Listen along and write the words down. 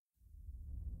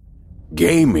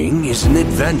Gaming is an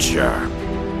adventure.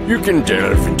 You can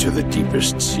delve into the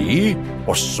deepest sea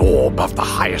or soar above the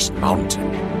highest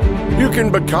mountain. You can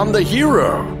become the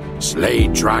hero, slay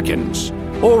dragons,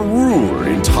 or rule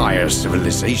entire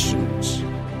civilizations.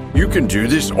 You can do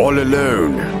this all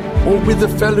alone or with the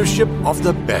fellowship of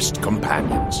the best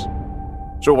companions.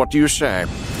 So what do you say?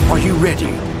 Are you ready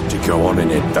to go on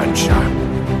an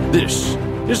adventure? This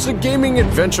is the Gaming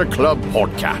Adventure Club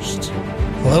podcast.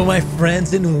 Hello, my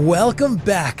friends, and welcome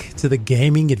back to the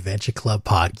Gaming Adventure Club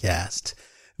podcast.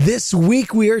 This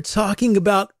week, we are talking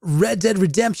about Red Dead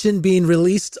Redemption being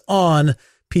released on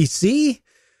PC,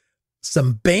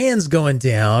 some bans going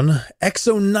down,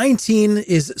 XO19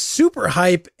 is super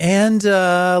hype, and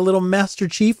a little Master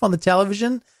Chief on the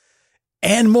television,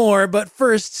 and more. But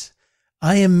first,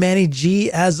 I am Manny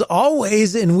G, as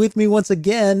always, and with me once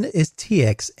again is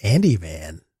TX Andy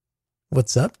Man.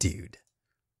 What's up, dude?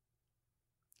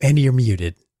 Andy, you're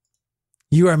muted.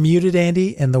 You are muted,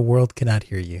 Andy, and the world cannot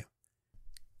hear you.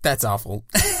 That's awful.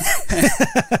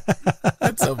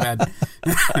 That's so bad.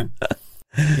 I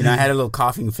had a little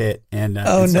coughing fit, and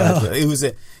oh no, it was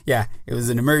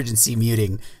an emergency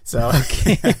muting. So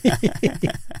okay.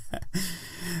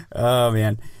 Oh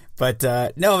man, but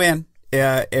no man,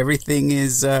 everything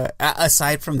is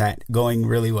aside from that going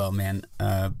really well, man.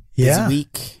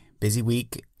 Busy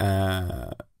week,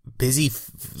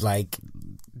 like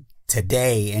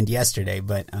today and yesterday,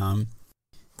 but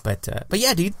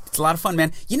yeah, dude, it's a lot of fun,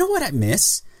 man. You know what I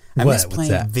miss? I miss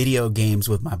playing video games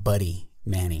with my buddy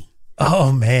Manny.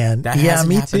 Oh man, yeah,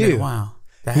 me too. In a while.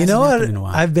 You know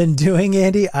what I've been doing,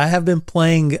 Andy? I've been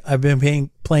playing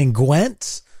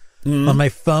Gwent on my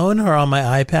phone or on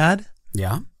my iPad.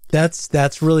 Yeah,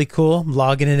 that's really cool. I'm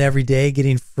logging in every day,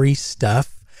 getting free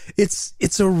stuff.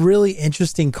 It's a really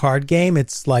interesting card game.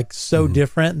 It's like so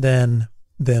different than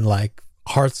like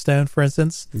Hearthstone, for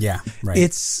instance. Yeah, right.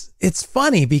 It's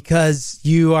funny because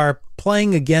you are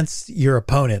playing against your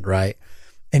opponent, right?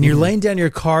 And you're laying down your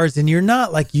cards, and you're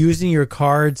not like using your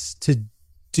cards to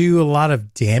do a lot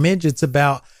of damage. It's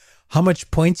about how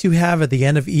much points you have at the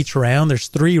end of each round. There's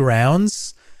 3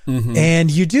 rounds,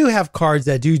 and you do have cards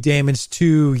that do damage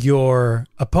to your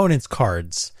opponent's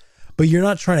cards, but you're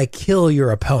not trying to kill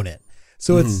your opponent.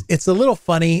 So it's a little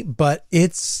funny, but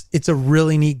it's a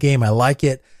really neat game. I like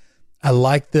it. I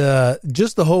like the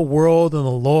whole world and the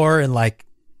lore, and like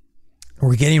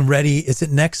we're getting ready. Is it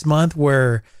next month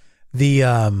where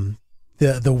the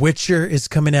Witcher is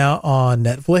coming out on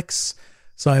Netflix?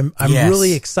 So I'm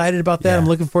really excited about that. Yeah. I'm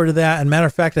looking forward to that. And matter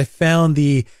of fact, I found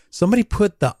somebody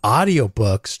put the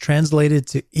audiobooks translated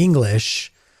to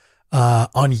English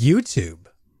on YouTube.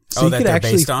 So you could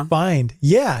actually find,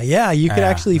 you could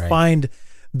actually find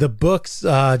the books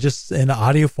just in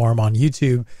audio form on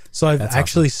YouTube. So I've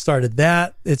actually started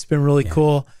that. It's been really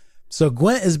cool. So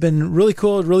Gwent has been really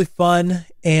cool, really fun,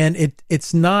 and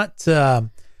it's not.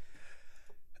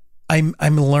 I'm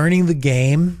learning the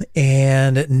game,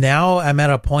 and now I'm at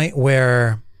a point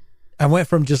where I went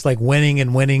from just like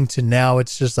winning to now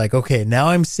it's just like, okay, now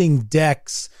I'm seeing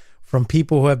decks from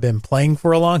people who have been playing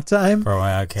for a long time. Oh,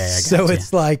 okay, I got so you.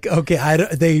 It's like,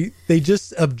 okay, they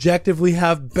just objectively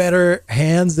have better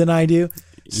hands than I do.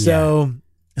 So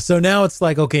now it's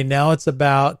like, okay, now it's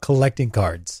about collecting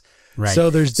cards. Right. So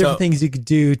there's different things you could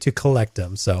do to collect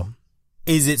them. So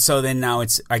is it so then now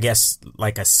it's, I guess,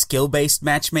 like a skill-based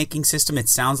matchmaking system, it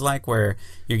sounds like, where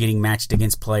you're getting matched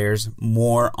against players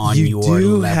more on your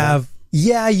level?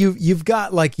 You've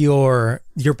got like your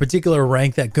particular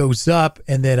rank that goes up,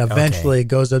 and then eventually it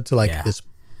goes up to like this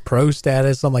pro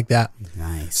status, something like that.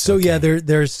 Nice. So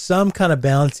there's some kind of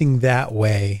balancing that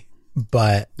way,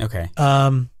 but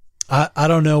I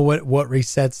don't know what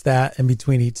resets that in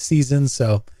between each season.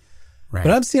 So, but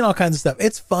I'm seeing all kinds of stuff.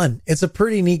 It's fun. It's a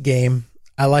pretty neat game.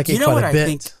 I like it quite a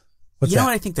bit. What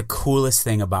I think the coolest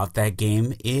thing about that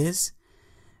game is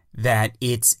that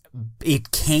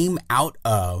it came out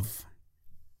of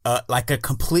like a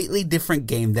completely different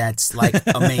game that's like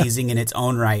amazing in its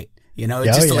own right.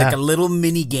 It's just like a little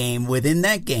mini game within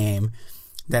that game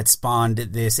that spawned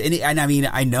this. And I mean,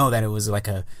 I know that it was like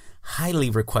a highly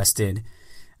requested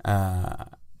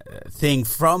thing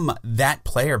from that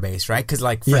player base, right? Because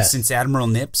like, for instance, Admiral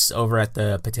Nips over at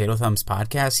the Potato Thumbs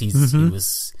podcast, he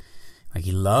was like,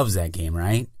 he loves that game,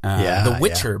 right? The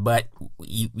Witcher, but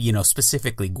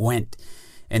specifically Gwent.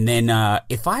 And then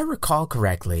if I recall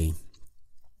correctly,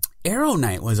 Arrow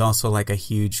Knight was also like a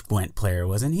huge Gwent player,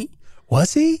 wasn't he?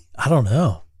 Was he? I don't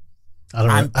know.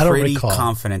 I'm pretty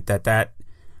confident that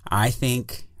I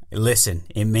think listen,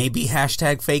 it may be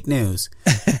hashtag fake news,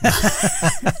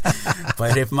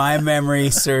 but if my memory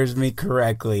serves me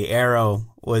correctly, Arrow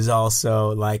was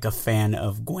also like a fan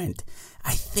of Gwent.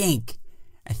 I think.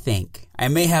 I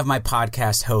may have my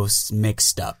podcast hosts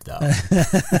mixed up, though.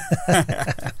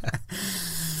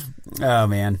 Oh,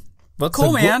 man. But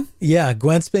cool, man. Yeah,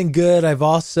 Gwent's been good. I've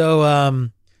also,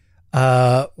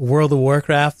 World of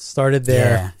Warcraft started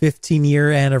their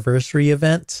 15-year anniversary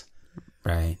event.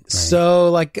 Right. So,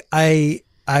 like, I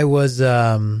was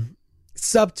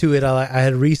sub to it. I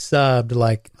had resubbed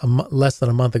like less than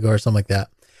a month ago or something like that.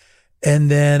 And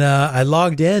then I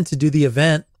logged in to do the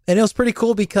event. And it was pretty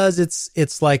cool because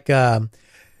it's like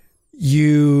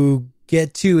you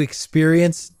get to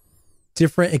experience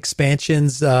different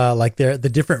expansions, like the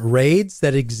different raids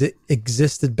that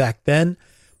existed back then.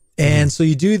 And so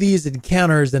you do these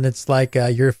encounters, and it's like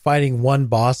you're fighting one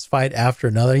boss fight after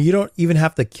another. You don't even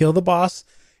have to kill the boss.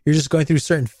 You're just going through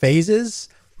certain phases.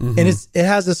 And it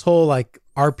has this whole like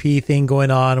RP thing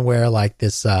going on where like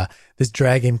this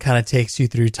dragon kind of takes you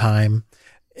through time.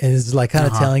 And it's like kind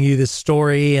of telling you this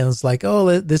story, and it's like,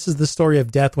 oh, this is the story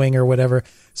of Deathwing or whatever.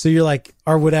 So you're like,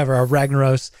 or whatever, or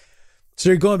Ragnaros. So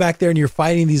you're going back there and you're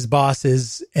fighting these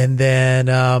bosses, and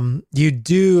then you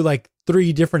do like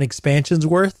 3 different expansions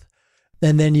worth,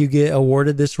 and then you get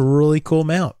awarded this really cool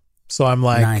mount. So I'm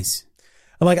like, nice.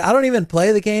 I'm like, I don't even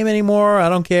play the game anymore. I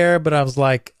don't care. But I was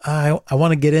like, I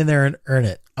want to get in there and earn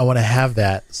it. I want to have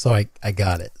that. So I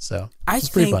got it. So it's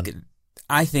pretty fun.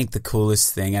 I think the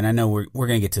coolest thing, and I know we're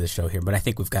going to get to the show here, but I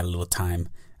think we've got a little time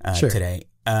today.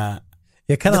 Kind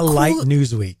of light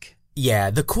news week.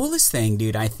 Yeah, the coolest thing,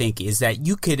 dude, I think, is that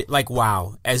you could, like,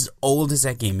 wow, as old as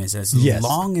that game is, as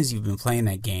long as you've been playing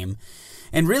that game,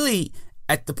 and really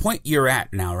at the point you're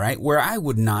at now, right, where I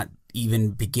would not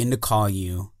even begin to call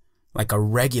you like a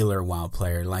regular WoW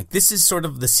player. Like, this is sort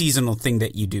of the seasonal thing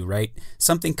that you do, right?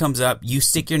 Something comes up, you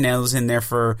stick your nails in there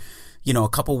for, you know, a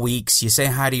couple weeks, you say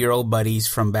hi to your old buddies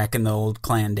from back in the old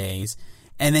clan days,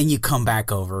 and then you come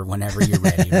back over whenever you're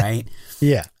ready, right?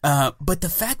 Yeah. But the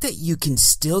fact that you can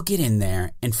still get in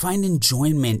there and find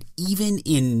enjoyment even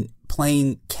in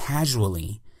playing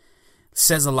casually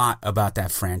says a lot about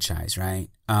that franchise, right?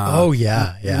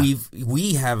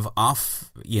 We have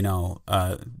off, you know,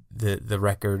 the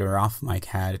record or off mic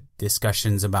had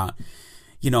discussions about,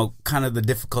 you know, kind of the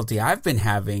difficulty I've been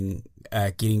having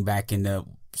getting back into,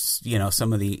 you know,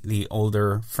 some of the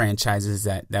older franchises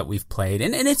that we've played,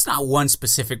 and it's not one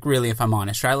specific, really, if I'm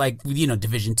honest, right? Like, you know,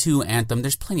 Division 2, Anthem,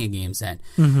 there's plenty of games that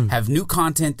have new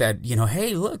content that, you know,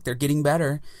 hey, look, they're getting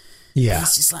better. Yeah. And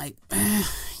it's just like,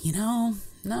 you know,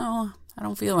 no, I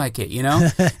don't feel like it, you know?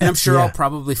 And I'm sure I'll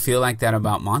probably feel like that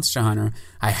about Monster Hunter.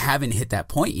 I haven't hit that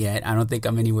point yet. I don't think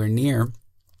I'm anywhere near.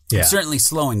 I'm certainly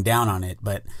slowing down on it,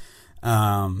 but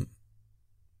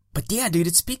yeah, dude,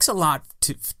 it speaks a lot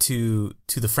to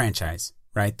the franchise,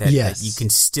 right? That you can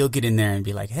still get in there and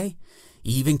be like, hey,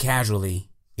 even casually,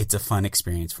 it's a fun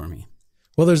experience for me.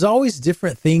 Well, there's always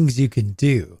different things you can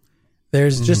do.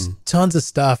 There's just tons of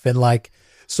stuff. And like,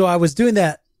 so I was doing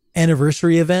that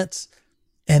anniversary event,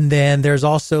 and then there's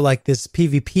also like this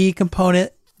PvP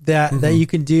component that you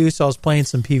can do. So I was playing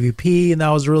some PvP, and that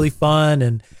was really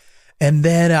fun. And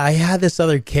then I had this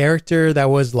other character that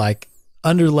was like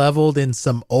underleveled in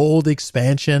some old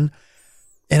expansion,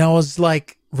 and I was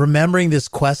like remembering this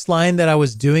quest line that I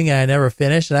was doing and I never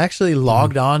finished, and I actually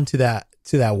logged on to that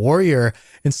warrior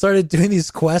and started doing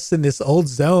these quests in this old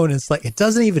zone. It's like, it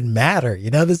doesn't even matter, you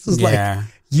know, this was like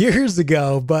years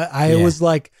ago, but I was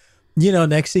like, you know,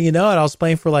 next thing you know, I was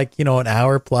playing for like, you know, an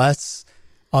hour plus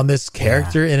on this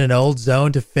character in an old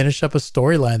zone to finish up a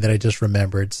storyline that I just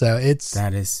remembered. So it's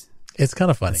kind of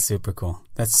funny.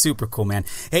 That's super cool, man.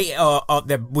 Hey,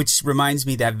 which reminds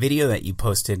me, that video that you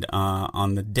posted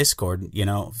on the Discord, you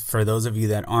know, for those of you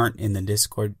that aren't in the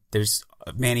Discord, there's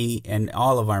many, and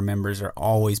all of our members are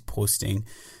always posting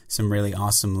some really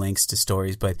awesome links to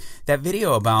stories. But that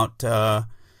video about, you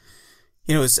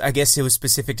know, I guess it was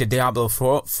specific to Diablo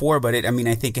 4, but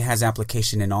I think it has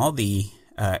application in all the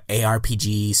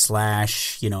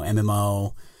ARPG / you know,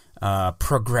 MMO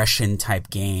progression type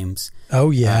games.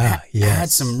 Had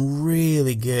some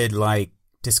really good like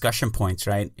discussion points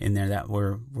right in there that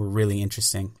were really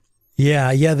interesting. The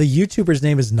YouTuber's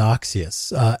name is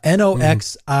Noxious,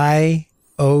 Noxious.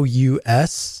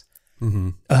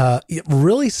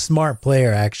 Really smart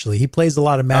player, actually. He plays a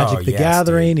lot of Magic the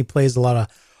Gathering. Dude. He plays a lot of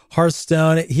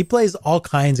Hearthstone. He plays all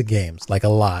kinds of games, like a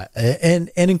lot, and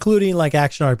including like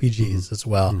action RPGs as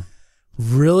well.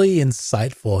 Really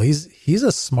insightful. He's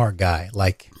a smart guy.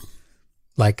 I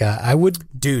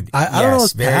would, dude. I don't know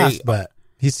his past, but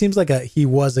he seems like he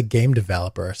was a game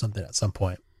developer or something at some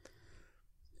point.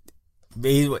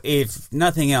 if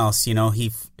nothing else, you know,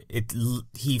 he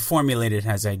formulated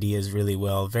his ideas really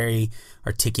well, very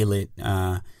articulate,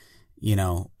 you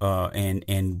know,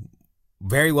 and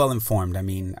very well informed. I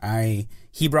mean,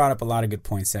 he brought up a lot of good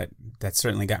points that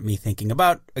certainly got me thinking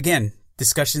about, again,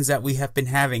 discussions that we have been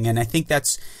having. And I think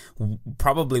that's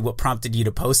probably what prompted you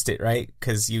to post it, right?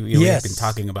 Because you have been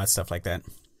talking about stuff like that.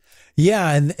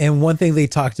 Yeah. And one thing he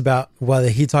talked about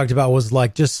was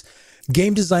like just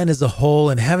game design as a whole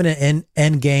and having an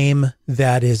end game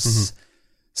that is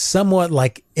somewhat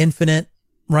like infinite,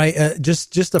 right?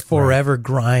 Just a forever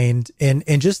grind and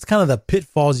just kind of the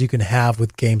pitfalls you can have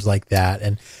with games like that.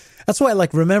 And that's why,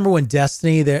 like, remember when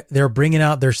Destiny, they're bringing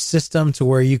out their system to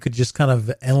where you could just kind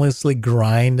of endlessly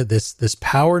grind this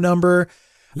power number.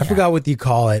 I forgot what you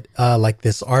call it, like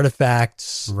this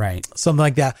artifact, right? Something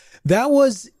like that.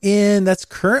 That's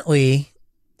currently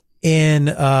in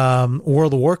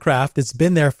World of Warcraft. It's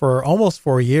been there for almost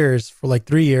 4 years, for like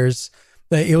 3 years.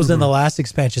 It was in the last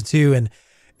expansion too,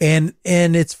 and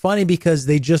it's funny because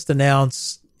they just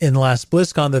announced in the last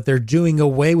BlizzCon that they're doing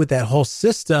away with that whole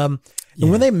system. And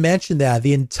when they mentioned that,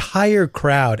 the entire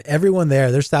crowd, everyone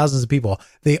there's thousands of people,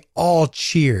 they all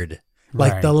cheered,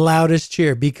 like the loudest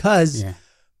cheer, because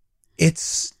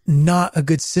it's not a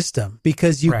good system,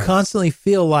 because you constantly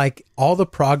feel like all the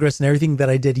progress and everything that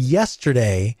I did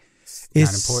yesterday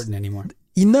is not important anymore.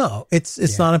 You know,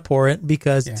 it's not important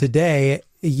because today,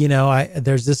 you know,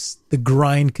 the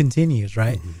grind continues,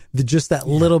 right? Just that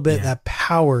little bit, that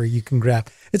power you can grab.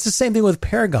 It's the same thing with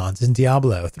Paragons in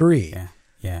Diablo 3.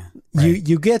 Yeah.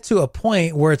 You get to a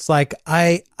point where it's like,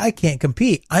 I can't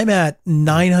compete. I'm at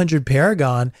 900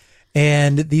 Paragon,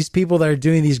 and these people that are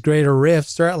doing these greater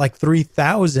rifts are at like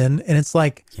 3,000, and it's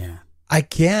like, I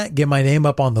can't get my name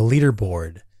up on the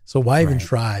leaderboard. So why even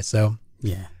try? So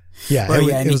it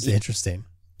was interesting.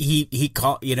 He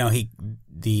called, you know, he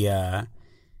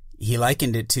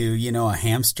likened it to, you know, a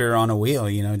hamster on a wheel,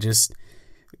 you know, just,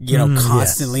 you know,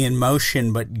 constantly in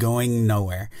motion, but going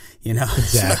nowhere, you know?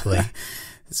 Exactly.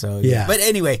 So, but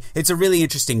anyway, it's a really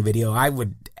interesting video. I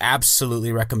would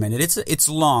absolutely recommend it. It's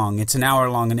long, it's an hour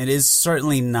long, and it is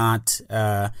certainly not,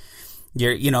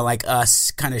 you know, like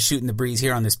us kind of shooting the breeze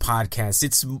here on this podcast.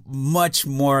 It's much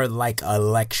more like a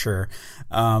lecture.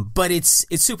 But it's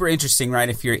super interesting, right?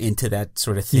 If you're into that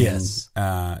sort of thing. Yes.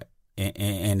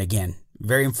 And again,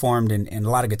 very informed and a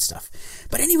lot of good stuff.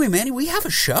 But anyway, Manny, we have a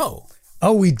show.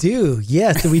 Oh, we do.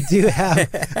 Yes, we do have.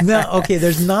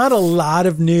 There's not a lot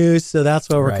of news, so that's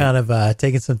why we're kind of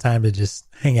taking some time to just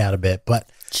hang out a bit. But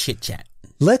chit chat.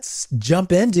 Let's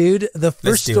jump in, dude. The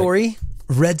first story,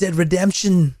 Red Dead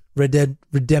Redemption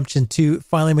 2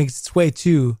 finally makes its way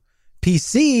to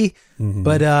PC,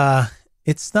 but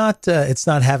it's not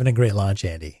having a great launch,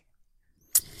 Andy.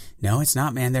 No, it's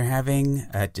not, man. They're having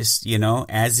just, you know,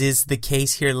 as is the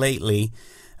case here lately,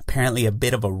 apparently a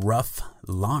bit of a rough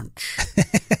launch.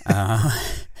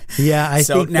 I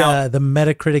think now, the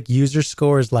Metacritic user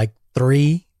score is like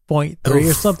 3.3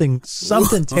 or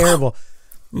something terrible.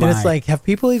 And it's like, have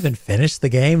people even finished the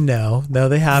game? No,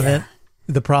 they haven't.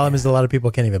 The problem is a lot of people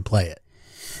can't even play it.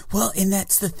 Well, and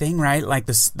that's the thing, right? Like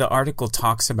the article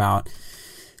talks about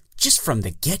just from the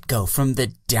get-go, from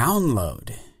the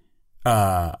download,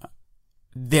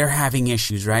 they're having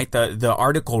issues, right? The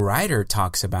article writer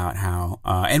talks about how,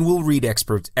 and we'll read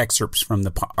excerpts from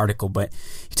the article, but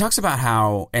he talks about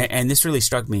how, and this really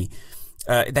struck me,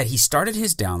 that he started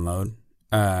his download,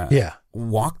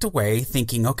 walked away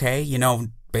thinking, okay, you know,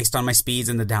 based on my speeds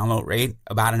and the download rate,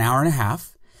 about an hour and a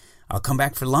half. I'll come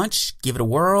back for lunch, give it a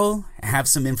whirl, have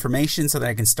some information so that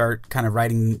I can start kind of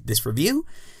writing this review.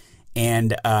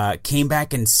 And came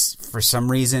back, and for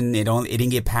some reason it didn't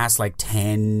get past like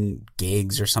 10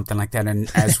 gigs or something like that.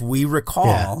 And as we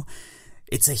recall,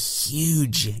 it's a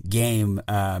huge game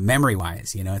memory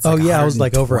wise. You know, it's it was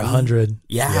like over 100.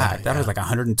 Yeah, that was like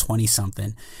 120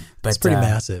 something. But it's pretty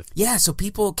massive. Yeah, so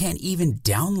people can't even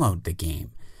download the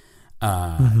game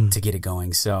to get it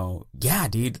going. So yeah,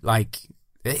 dude, like.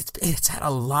 It's had a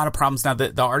lot of problems. Now,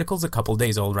 the article's a couple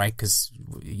days old, right? Because,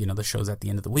 you know, the show's at the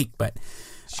end of the week. But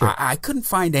I couldn't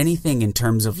find anything in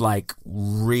terms of, like,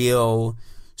 real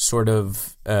sort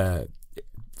of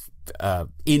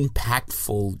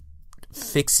impactful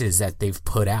fixes that they've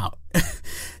put out.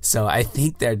 So I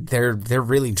think they're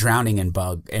really drowning in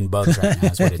bugs right now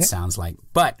is what it sounds like.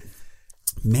 But,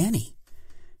 Manny,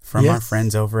 from our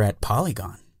friends over at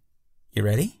Polygon, you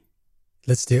ready?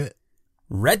 Let's do it.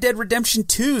 Red Dead Redemption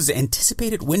 2's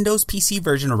anticipated Windows PC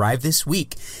version arrived this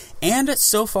week, and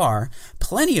so far,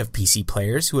 plenty of PC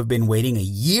players who have been waiting a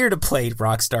year to play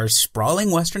Rockstar's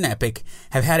sprawling Western epic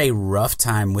have had a rough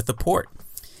time with the port.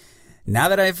 now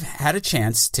that I've had a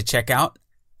chance to check out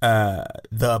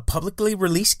the publicly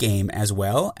released game as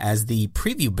well as the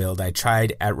preview build I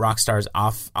tried at Rockstar's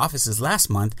offices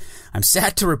last month, I'm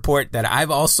sad to report that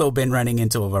I've also been running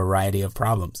into a variety of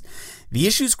problems. The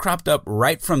issues cropped up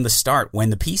right from the start when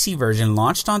the PC version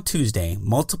launched on Tuesday.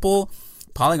 Multiple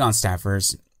Polygon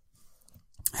staffers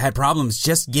had problems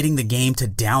just getting the game to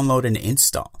download and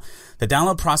install. The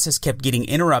download process kept getting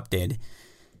interrupted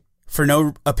for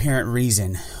no apparent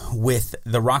reason, with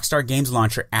the Rockstar Games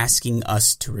launcher asking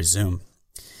us to resume.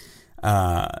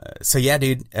 So yeah,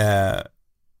 dude,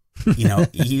 you know,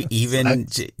 even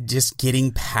just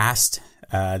getting past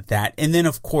that, and then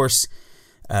of course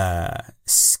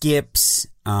skips,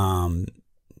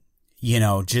 you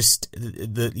know, just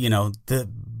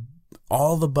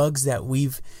all the bugs that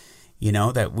we've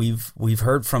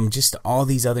heard from just all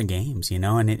these other games, you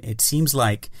know, and it seems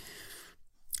like,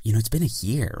 you know, it's been a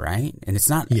year, right? And it's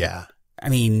not, yeah. I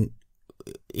mean,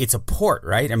 it's a port,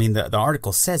 right? I mean, the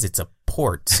article says it's a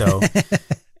port. So,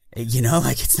 you know,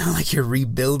 like, it's not like you're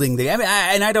rebuilding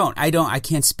I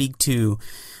can't speak to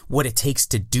what it takes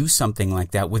to do something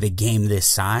like that with a game this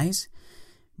size.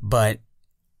 But,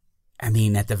 I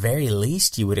mean, at the very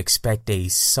least, you would expect a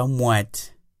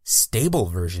somewhat stable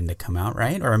version to come out,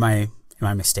 right? Or am I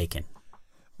mistaken?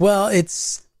 Well,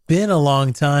 it's been a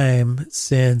long time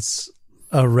since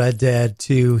a Red Dead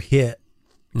 2 hit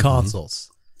consoles.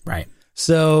 Right.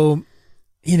 So,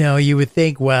 you know, you would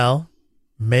think, well,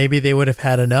 maybe they would have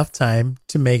had enough time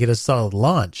to make it a solid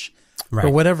launch. Right. For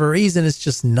whatever reason, it's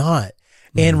just not.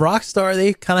 And Rockstar,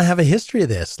 they kind of have a history of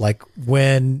this. Like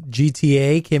when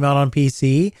GTA came out on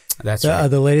PC, that's right.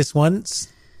 The latest one,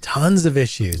 tons of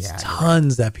issues,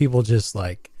 tons that people just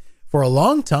like for a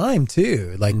long time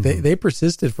too. Like they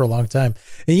persisted for a long time,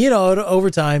 and you know, over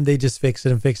time they just fixed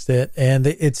it, and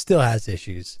it still has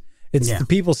issues. The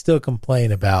people still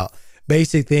complain about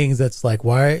basic things. That's like,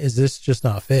 why is this just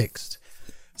not fixed?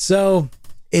 So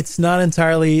it's not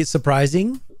entirely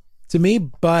surprising to me,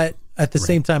 but at the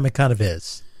same time, it kind of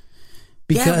is,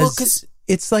 because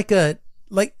it's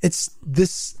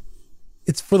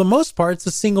it's for the most part, it's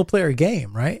a single player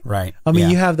game, right? Right. I mean,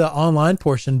 you have the online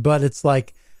portion, but it's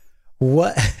like,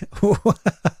 what?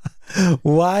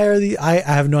 Why are I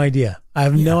have no idea. I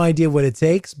have no idea what it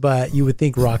takes, but you would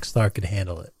think Rockstar could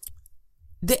handle it.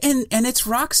 And it's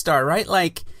Rockstar, right?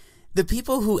 Like the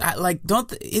people who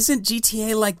isn't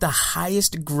GTA like the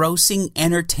highest grossing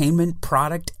entertainment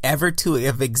product ever to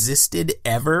have existed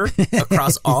ever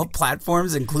across all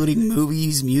platforms, including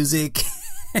movies, music.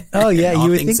 Oh yeah, you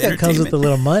would think that comes with a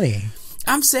little money.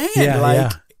 I'm saying,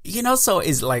 you know, so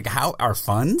is like, how are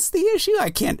funds the issue? I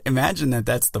can't imagine that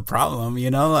that's the problem,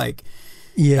 you know, like.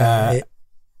 Yeah,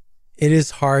 it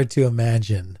is hard to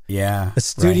imagine. Yeah. A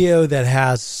studio that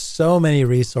has so many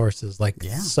resources, like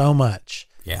so much.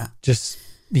 Yeah. Just,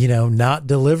 you know, not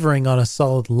delivering on a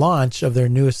solid launch of their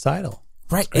newest title.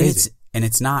 Right. And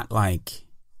it's not like,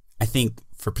 I think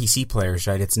for PC players,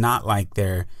 right, it's not like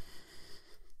they're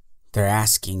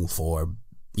asking for,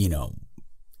 you know,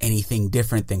 anything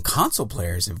different than console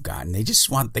players have gotten. They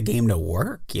just want the game to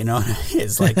work, you know.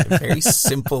 It's like a very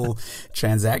simple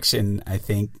transaction, I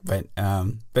think. But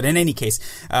in any case,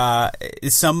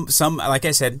 some like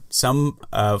I said, some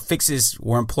fixes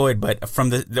were employed, but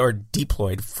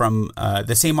deployed from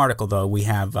the same article. Though we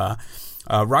have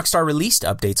Rockstar released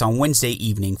updates on Wednesday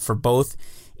evening for both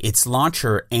its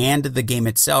launcher and the game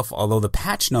itself, although the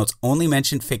patch notes only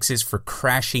mentioned fixes for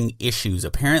crashing issues.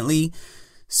 Apparently,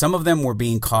 some of them were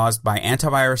being caused by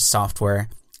antivirus software.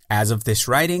 As of this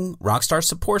writing, Rockstar's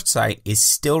support site is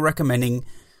still recommending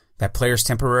that players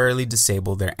temporarily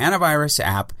disable their antivirus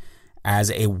app as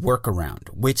a workaround,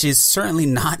 which is certainly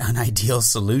not an ideal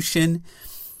solution.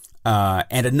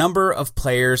 And a number of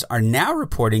players are now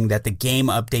reporting that the game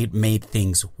update made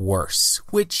things worse,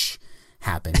 which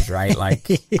happens, right? Like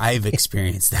I've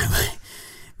experienced that.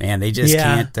 Man, they just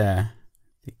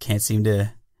can't seem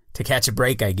to catch a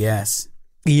break, I guess.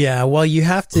 Yeah, well, you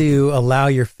have to allow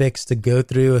your fix to go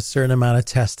through a certain amount of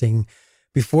testing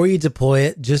before you deploy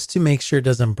it, just to make sure it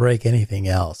doesn't break anything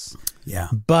else. Yeah.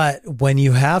 But when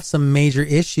you have some major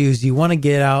issues, you want to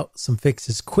get out some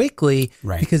fixes quickly,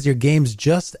 right? Because your game's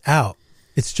just out.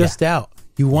 It's just out.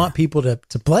 You want people to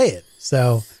play it.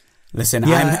 So, listen,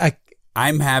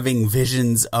 I'm having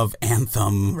visions of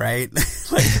Anthem, right?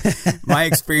 Like my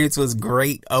experience was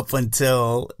great up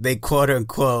until they quote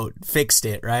unquote fixed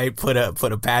it, right? Put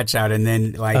a patch out, and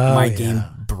then my game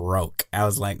broke. I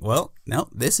was like, well, no,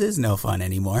 this is no fun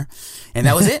anymore. And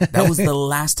that was it. That was the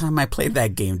last time I played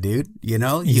that game, dude. You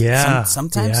know?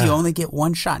 Sometimes you only get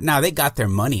one shot. Now they got their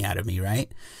money out of me, right?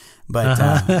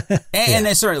 But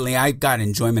and certainly I got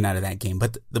enjoyment out of that game.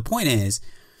 But the point is,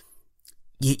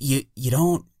 you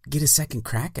don't get a second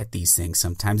crack at these things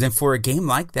sometimes. And for a game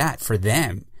like that, for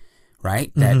them,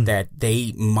 right, that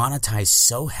they monetize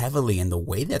so heavily in the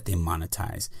way that they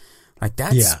monetize, like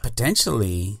that's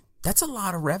potentially, that's a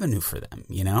lot of revenue for them,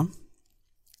 you know?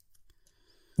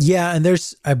 Yeah, and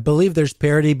I believe there's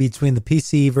parity between the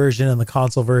PC version and the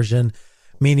console version,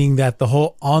 meaning that the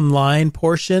whole online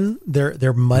portion, their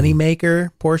moneymaker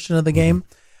portion of the game,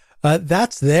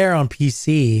 that's there on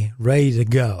PC, ready to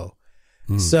go.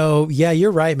 So, yeah, you're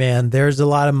right, man. There's a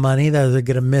lot of money that they're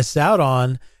going to miss out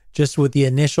on just with the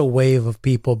initial wave of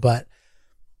people. But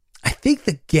I think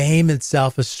the game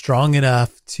itself is strong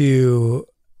enough to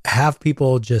have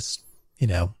people just,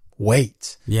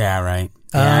 wait. Yeah, right.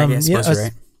 Yeah, I suppose you're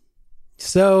right.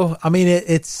 So, I mean,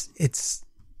 it's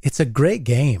a great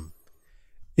game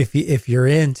if you're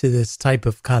into this type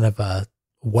of kind of a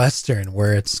Western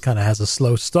where it's kind of has a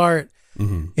slow start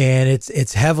and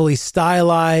it's heavily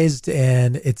stylized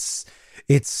and it's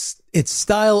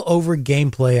style over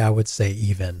gameplay, I would say,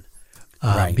 even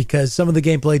because some of the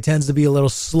gameplay tends to be a little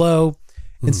slow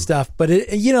and stuff. But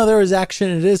there is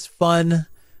action. It is fun,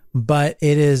 but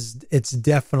it's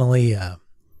definitely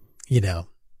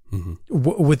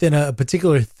within a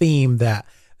particular theme that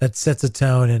sets a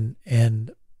tone.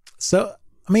 And so,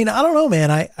 I mean, I don't know,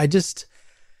 man. I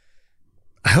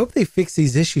hope they fix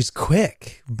these issues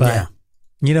quick, but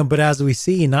but as we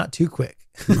see, not too quick.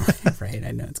 Right. I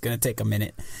know it's going to take a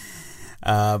minute.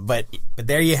 But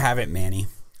there you have it, Manny.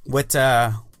 What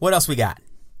else we got?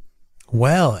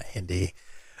 Well, Andy,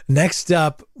 next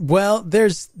up,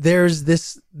 there's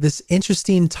this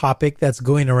interesting topic that's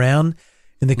going around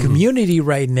in the community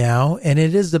right now, and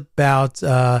it is about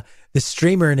this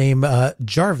streamer named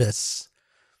Jarvis.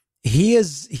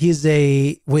 He's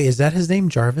wait, is that his name,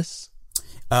 Jarvis?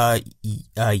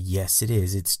 Yes, it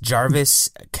is. It's Jarvis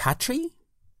Khatri.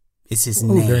 Is his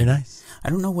name? Very nice. I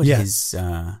don't know what his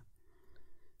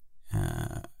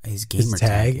gamer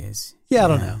tag is. Yeah, I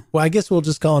don't know. Well, I guess we'll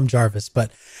just call him Jarvis.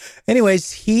 But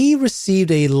anyways, he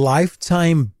received a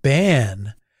lifetime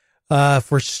ban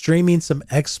for streaming some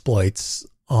exploits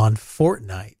on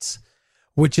Fortnite,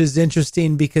 which is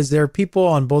interesting because there are people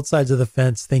on both sides of the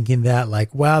fence thinking that,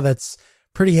 like, wow, that's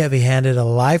pretty heavy-handed, a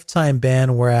lifetime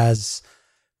ban, whereas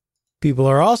people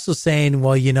are also saying,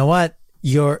 well, you know what?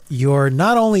 You're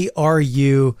not only are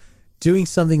you doing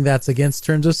something that's against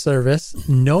terms of service,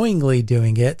 knowingly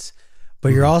doing it,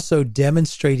 but you're also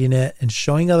demonstrating it and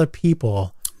showing other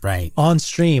people on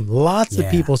stream, lots of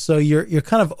people. So you're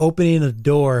kind of opening a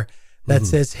door that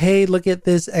says, hey, look at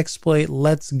this exploit.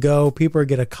 Let's go. People are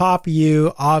going to copy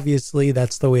you. Obviously,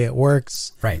 that's the way it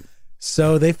works. Right.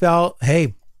 So they felt,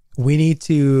 hey, we need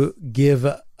to give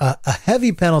a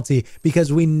heavy penalty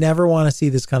because we never want to see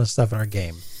this kind of stuff in our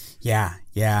game. Yeah.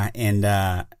 Yeah. And,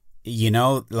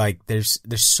 like there's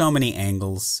so many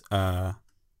angles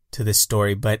to this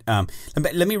story, but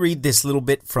let me read this little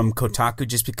bit from Kotaku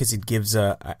just because it gives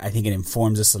I think it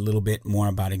informs us a little bit more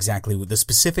about exactly the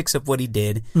specifics of what he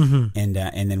did, and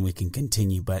then we can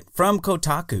continue. But from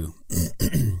Kotaku,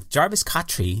 Jarvis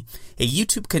Khatri, a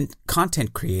YouTube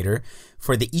content creator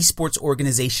for the esports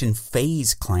organization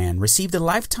FaZe Clan, received a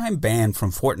lifetime ban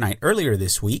from Fortnite earlier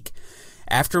this week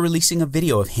after releasing a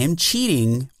video of him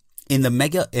cheating in the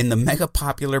mega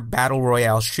popular battle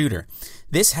royale shooter.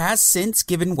 This has since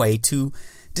given way to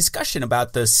discussion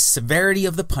about the severity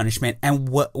of the punishment and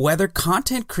whether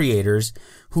content creators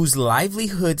whose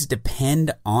livelihoods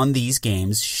depend on these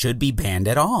games should be banned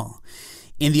at all.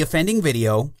 In the offending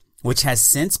video, which has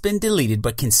since been deleted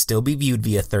but can still be viewed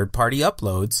via third-party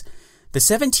uploads, the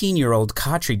 17-year-old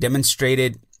Khatri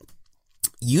demonstrated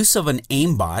use of an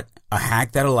aimbot, a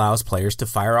hack that allows players to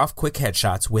fire off quick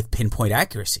headshots with pinpoint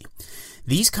accuracy.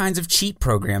 These kinds of cheat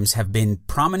programs have been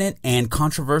prominent and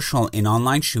controversial in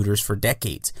online shooters for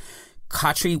decades.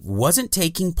 Khatri wasn't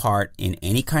taking part in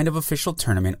any kind of official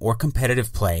tournament or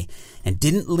competitive play and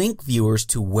didn't link viewers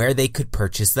to where they could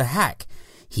purchase the hack.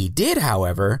 He did,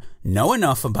 however, know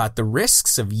enough about the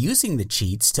risks of using the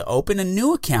cheats to open a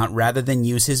new account rather than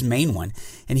use his main one,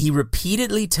 and he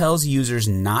repeatedly tells users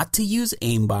not to use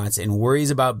aimbots and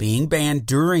worries about being banned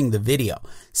during the video.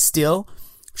 Still,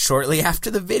 shortly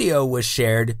after the video was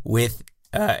shared with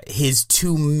his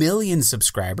 2 million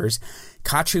subscribers,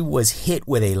 Khatri was hit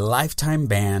with a lifetime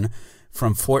ban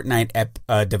from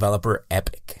Fortnite developer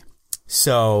Epic.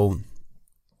 So,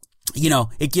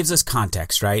 it gives us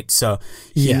context, right? So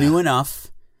he knew enough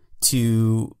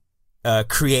to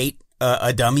create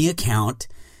a dummy account,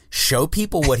 show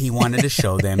people what he wanted to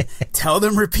show them, tell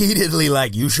them repeatedly,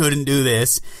 like, you shouldn't do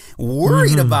this,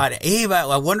 worried about it. Hey,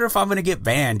 I wonder if I'm going to get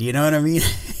banned. You know what I mean?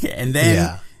 And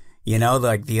then, you know,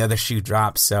 like the other shoe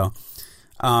drops. So,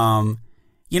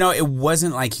 you know, it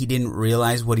wasn't like he didn't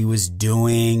realize what he was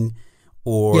doing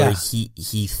or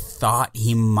he thought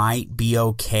he might be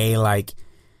okay. Like,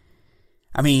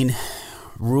 I mean,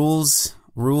 rules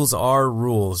are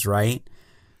rules, right?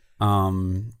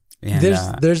 And,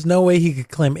 there's no way he could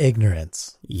claim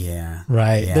ignorance. Yeah.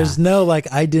 Right. Yeah. There's no,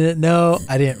 like, I didn't know,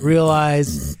 I didn't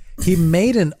realize. He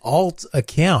made an alt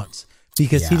account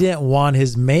because he didn't want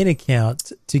his main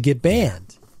account to get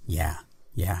banned. Yeah.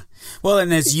 Well,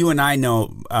 and as you and I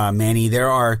know, Manny, there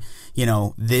are, you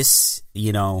know, this,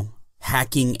 you know,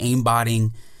 hacking,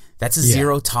 aimbotting, that's a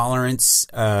zero tolerance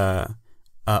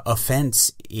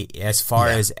offense as far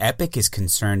as Epic is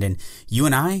concerned. And you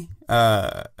and I,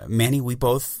 Manny, we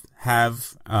both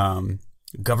have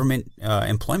government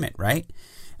employment, right?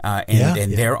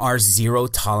 And there are zero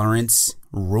tolerance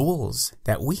rules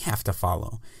that we have to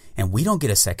follow, and we don't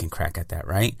get a second crack at that,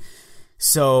 right?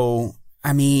 So,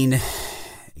 I mean,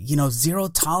 you know, zero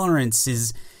tolerance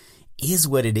is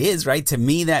what it is, right? To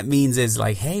me, that means is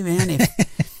like, hey, man, if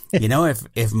you know,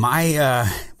 if my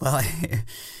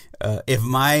if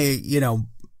my, you know,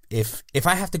 if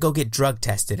I have to go get drug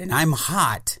tested and I'm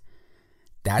hot,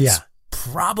 that's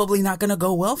probably not going to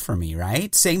go well for me,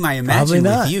 right? Same, I imagine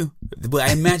with you.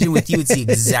 I imagine with you, it's the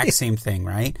exact same thing,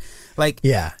 right? Like,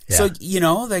 so, you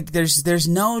know, like there's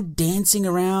no dancing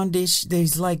around.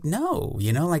 There's like, no,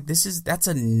 you know, like that's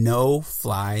a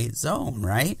no-fly zone,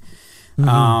 right?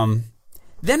 Mm-hmm.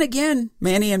 Then again,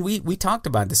 Manny, and we talked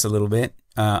about this a little bit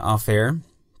off air.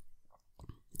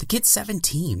 The kid's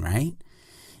 17, right?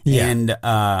 Yeah. And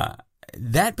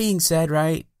that being said,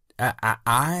 right,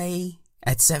 I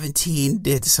at 17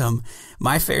 did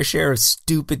my fair share of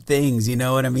stupid things, you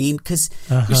know what I mean? Because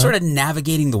you're sort of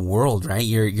navigating the world, right?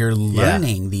 You're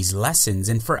learning these lessons.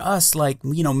 And for us, like,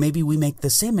 you know, maybe we make the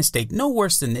same mistake, no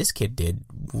worse than this kid did,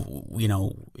 you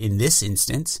know, in this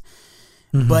instance.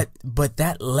 Mm-hmm. But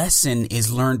that lesson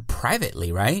is learned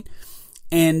privately, right?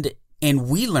 And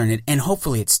we learn it, and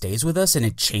hopefully it stays with us and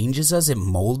it changes us, it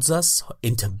molds us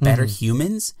into better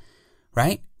humans,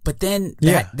 right? But then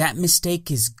that mistake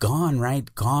is gone,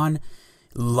 right? Gone,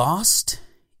 lost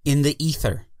in the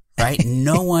ether, right?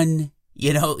 No one,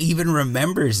 you know, even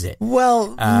remembers it.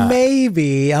 Well,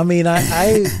 maybe. I mean,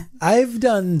 I've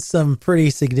done some pretty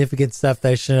significant stuff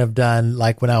that I shouldn't have done,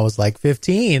 like when I was like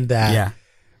 15, that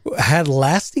had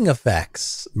lasting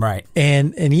effects, right?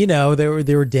 And you know,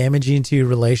 they were damaging to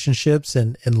relationships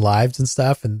and lives and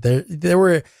stuff, and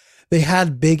they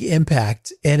had big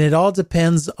impact, and it all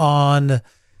depends on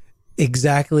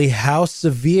exactly how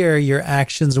severe your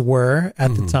actions were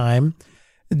at the time.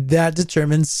 That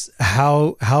determines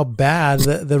how bad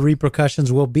the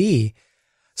repercussions will be.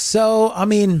 So, I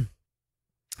mean,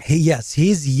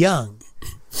 he's young.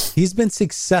 He's been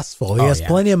successful. He has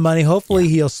plenty of money. Hopefully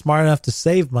he'll smart enough to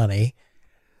save money.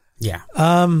 Yeah.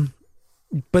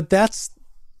 But that's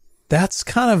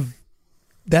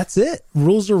it.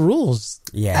 Rules are rules.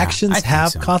 Yeah. Actions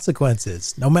have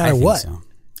consequences no matter what.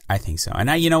 I think so. And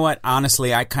you know what?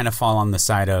 Honestly, I kind of fall on the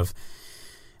side of,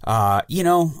 you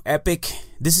know, Epic,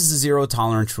 this is a zero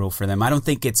tolerance rule for them. I don't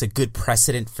think it's a good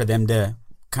precedent for them to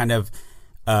kind of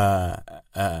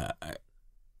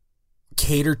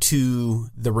cater to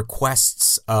the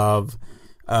requests of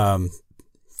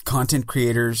content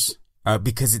creators,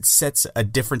 because it sets a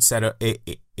different set of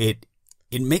it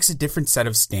makes a different set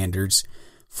of standards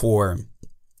for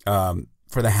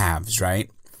the haves, right?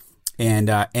 And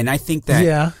I think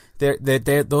that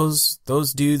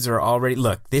those dudes are already,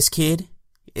 look, this kid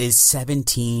is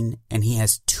 17 and he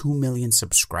has 2 million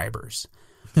subscribers,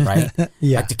 right?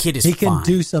 Like, the kid is he can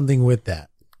do something with that.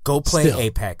 Go play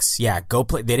Apex. Yeah, go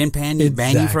play. They didn't ban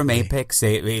you from Apex.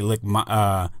 They look,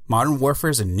 Modern Warfare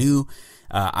is a new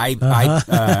IP,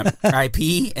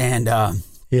 and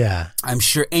I'm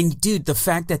sure. And dude, the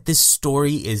fact that this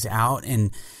story is out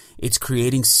and it's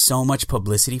creating so much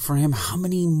publicity for him, how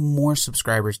many more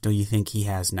subscribers do you think he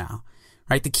has now?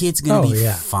 Right, the kid's gonna be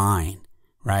fine,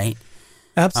 right?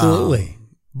 Absolutely.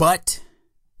 But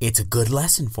it's a good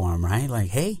lesson for him, right? Like,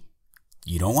 hey,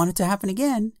 you don't want it to happen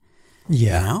again.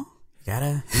 Yeah. You know,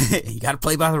 you gotta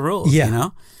play by the rules, you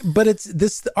know? But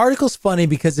the article's funny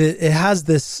because it has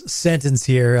this sentence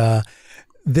here.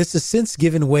 This has since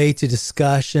given way to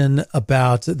discussion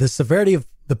about the severity of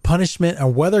the punishment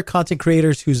and whether content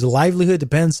creators whose livelihood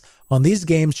depends on these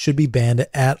games should be banned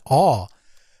at all.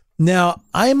 Now,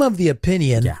 I'm of the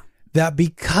opinion that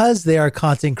because they are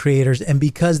content creators and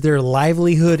because their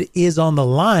livelihood is on the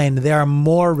line, they are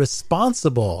more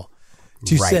responsible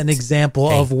to set an example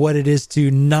of what it is to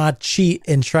not cheat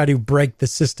and try to break the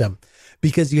system.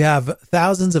 Because you have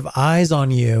thousands of eyes on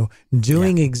you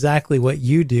doing exactly what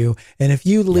you do. And if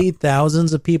you lead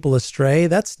thousands of people astray,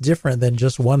 that's different than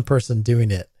just one person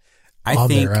doing it on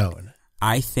their own.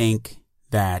 I think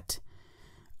that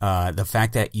the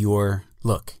fact that you're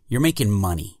making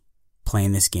money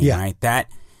playing this game, right? That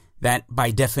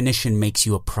by definition makes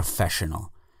you a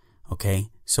professional. Okay.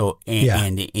 So,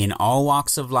 and in all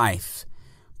walks of life,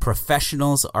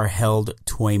 professionals are held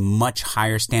to a much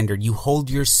higher standard. You hold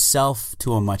yourself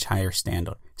to a much higher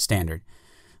standard.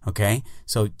 Okay.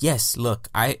 So yes, look,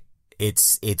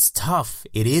 it's tough.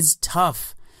 It is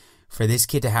tough for this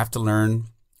kid to have to learn,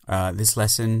 this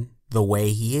lesson the way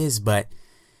he is, but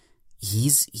my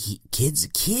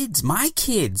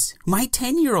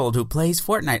 10-year-old who plays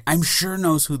Fortnite, I'm sure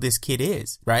knows who this kid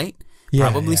is, right?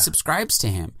 Probably subscribes to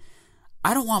him.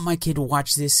 I don't want my kid to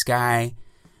watch this guy,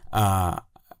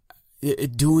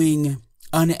 doing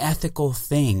unethical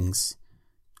things,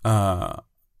 even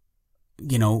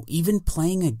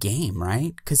playing a game,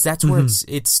 right? Because that's where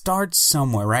it starts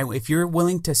somewhere, right? If you're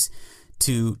willing to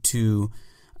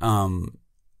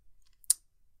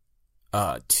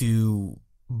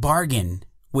bargain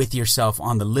with yourself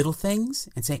on the little things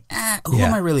and say, who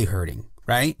am I really hurting,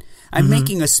 right? I'm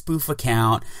making a spoof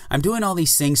account. I'm doing all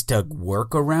these things to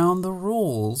work around the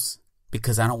rules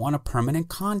because I don't want a permanent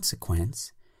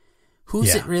consequence.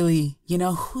 Who's it really,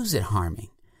 who's it harming?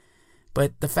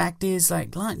 But the fact is,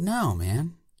 like, no,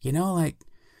 man.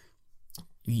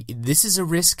 This is a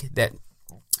risk that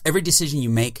every decision you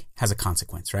make has a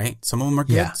consequence, right? Some of them are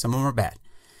good, some of them are bad.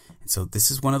 And so this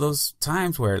is one of those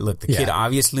times where, look, the kid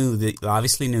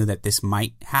obviously knew that this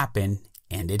might happen,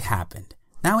 and it happened.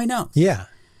 Now he knows. Yeah.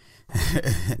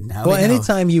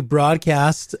 Anytime you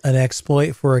broadcast an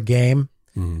exploit for a game,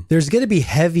 there's going to be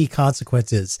heavy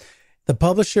consequences. The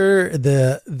publisher,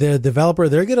 the developer,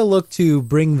 they're going to look to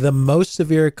bring the most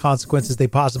severe consequences they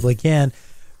possibly can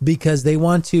because they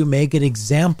want to make an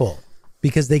example,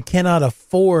 because they cannot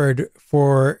afford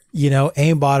for,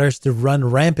 aimbotters to run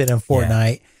rampant in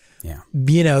Fortnite. Yeah.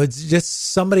 It's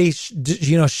just somebody,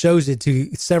 shows it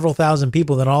to several thousand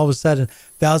people. Then all of a sudden,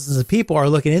 thousands of people are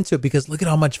looking into it because look at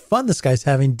how much fun this guy's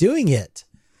having doing it.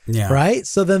 Yeah. Right.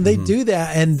 So then they do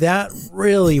that. And that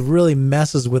really, really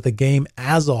messes with the game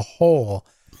as a whole.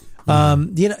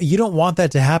 You don't want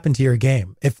that to happen to your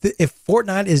game. If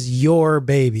Fortnite is your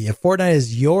baby, if Fortnite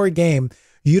is your game,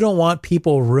 you don't want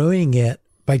people ruining it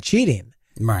by cheating.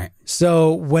 Right.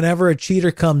 So whenever a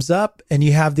cheater comes up and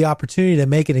you have the opportunity to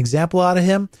make an example out of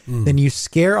him, then you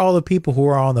scare all the people who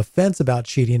are on the fence about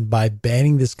cheating by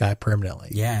banning this guy permanently.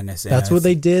 Yeah. And that's what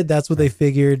they did. That's what they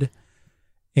figured.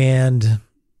 And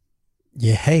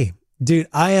hey, dude,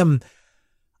 I am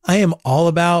all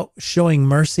about showing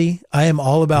mercy. I am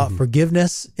all about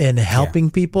forgiveness and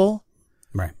helping people.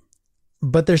 Right.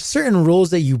 But there's certain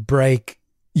rules that you break,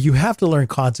 you have to learn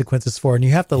consequences for, and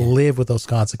you have to live with those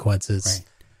consequences. Right.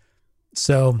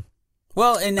 So,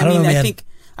 well, and I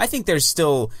think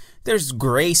there's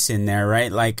grace in there,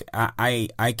 right? Like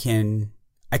I can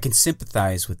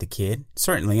sympathize with the kid,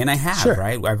 certainly, and I have,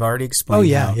 right? I've already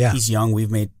explained how he's young. We've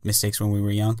made mistakes when we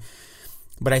were young.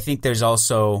 But I think there's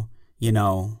also, in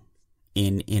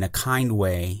a kind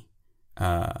way,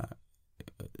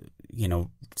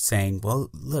 saying, well,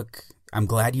 look, I'm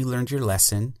glad you learned your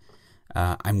lesson.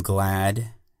 I'm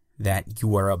glad that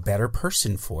you are a better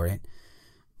person for it.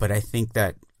 But I think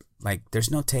that, like, there's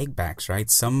no take-backs, right?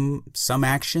 Some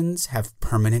actions have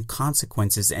permanent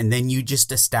consequences, and then you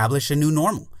just establish a new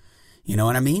normal. You know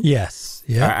what I mean? Yes.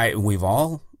 Yeah. We've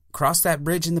all crossed that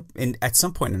bridge at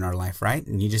some point in our life, right?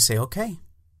 And you just say, okay,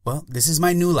 well, this is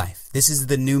my new life. This is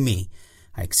the new me.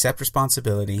 I accept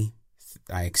responsibility.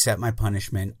 I accept my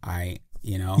punishment. I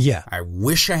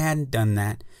wish I hadn't done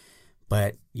that,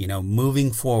 but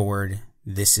moving forward,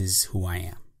 this is who I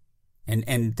am.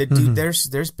 And dude,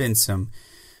 there's been some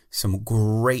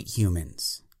great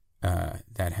humans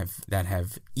that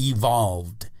have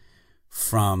evolved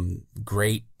from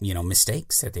great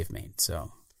mistakes that they've made.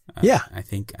 So I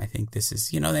think this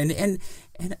is and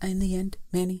in the end,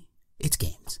 Manny, it's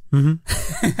games.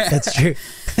 That's true.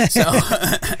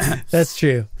 That's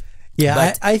true. Yeah,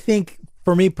 but I think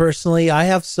for me personally, I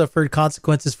have suffered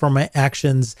consequences for my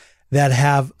actions that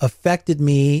have affected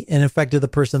me and affected the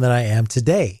person that I am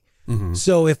today.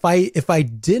 So if I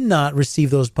did not receive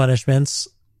those punishments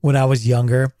when I was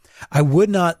younger, I would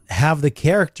not have the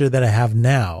character that I have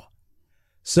now.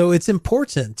 So it's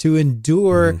important to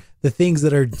endure the things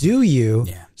that are due you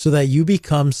so that you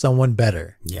become someone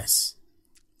better. Yes.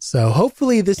 So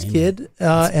hopefully this kid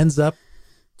ends up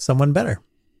someone better.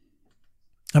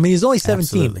 I mean, he's only 17.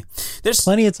 Absolutely. There's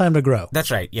plenty of time to grow.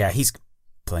 That's right. Yeah, he's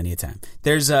plenty of time.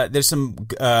 There's some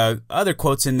other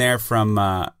quotes in there from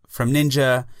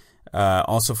Ninja,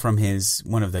 also from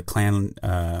one of the clan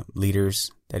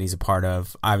leaders that he's a part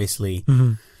of. Obviously,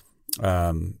 going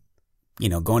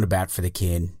to bat for the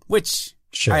kid, which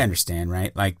I understand,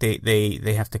 right? Like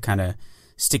they have to kind of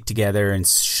stick together and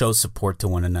show support to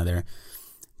one another.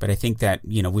 But I think that,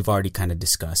 we've already kind of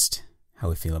discussed how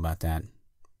we feel about that.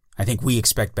 I think we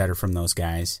expect better from those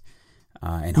guys.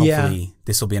 And hopefully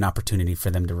this will be an opportunity for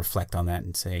them to reflect on that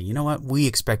and say, you know what, we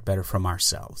expect better from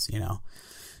ourselves,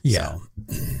 Yeah. So.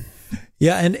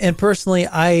 Yeah. And personally,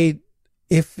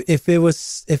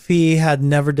 if he had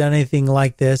never done anything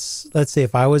like this, let's say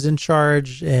if I was in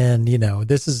charge and,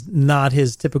 this is not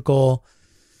his typical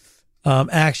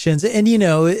actions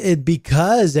and,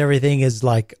 because everything is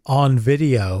like on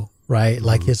video, right?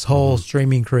 Like his whole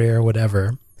streaming career or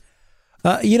whatever,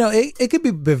 it could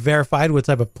be verified what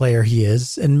type of player he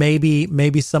is. And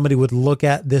maybe somebody would look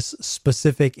at this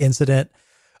specific incident,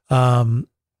 and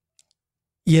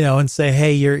say,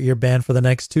 hey, you're banned for the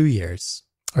next 2 years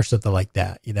or something like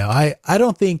that. I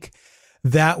don't think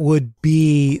that would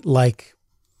be like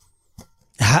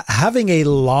having a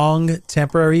long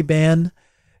temporary ban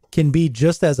can be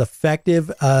just as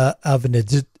effective of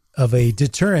a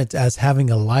deterrent as having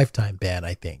a lifetime ban,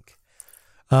 I think.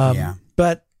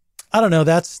 But I don't know.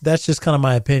 That's just kind of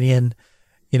my opinion.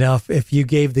 If you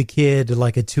gave the kid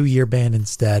like a 2-year ban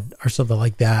instead or something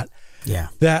like that,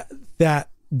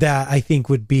 that I think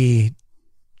would be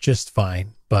just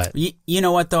fine. But you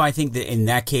know what though? I think that in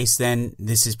that case, then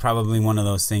this is probably one of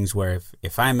those things where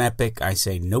if I'm Epic, I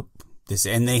say nope.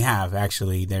 And they have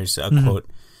actually. There's a quote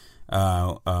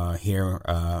here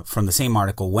from the same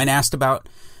article. When asked about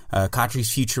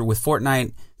Katri's future with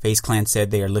Fortnite, FaZe Clan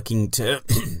said they are looking to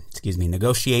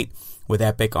negotiate with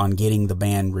Epic on getting the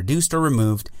ban reduced or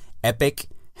removed. Epic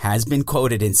has been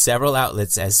quoted in several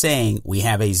outlets as saying, "We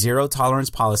have a zero tolerance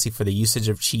policy for the usage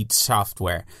of cheat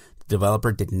software." The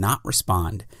developer did not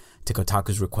respond to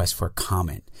Kotaku's request for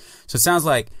comment. So it sounds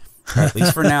like, at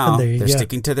least for now, they're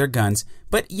sticking to their guns.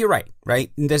 But you're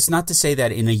right? And that's not to say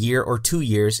that in a year or 2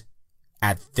 years,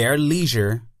 at their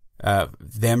leisure,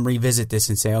 them revisit this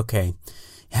and say, okay,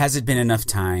 has it been enough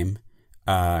time?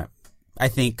 I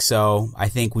think so. I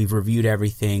think we've reviewed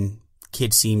everything.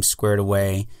 Kid seems squared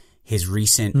away. His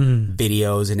recent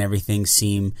videos and everything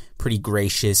seem pretty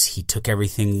gracious. He took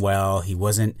everything well. He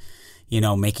wasn't,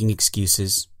 making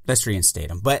excuses. Let's reinstate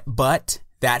him. But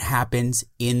that happens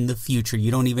in the future.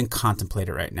 You don't even contemplate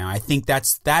it right now. I think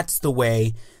that's the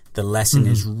way the lesson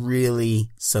is really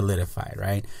solidified,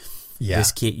 right? Yeah.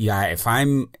 This kid, if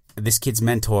I'm this kid's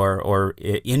mentor or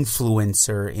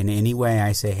influencer in any way,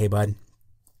 I say, hey, bud,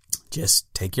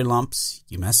 just take your lumps.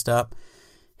 You messed up.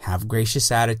 Have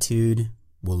gracious attitude.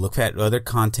 We'll look at other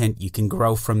content. You can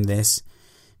grow from this.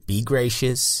 Be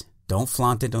gracious. Don't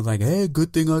flaunt it. Don't like, hey,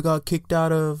 good thing I got kicked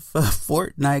out of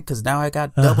Fortnite because now I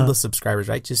got double the subscribers,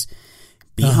 right? Just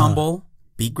be humble,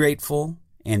 be grateful,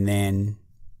 and then,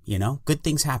 good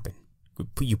things happen.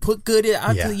 You put good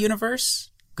out to the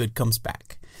universe, good comes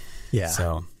back. Yeah.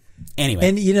 So, anyway.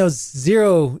 And,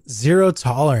 zero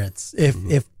tolerance.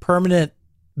 If permanent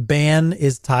ban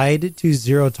is tied to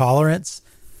zero tolerance,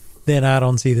 then I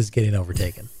don't see this getting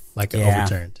overtaken,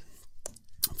 overturned.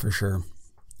 For sure.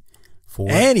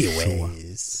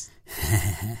 Anyways.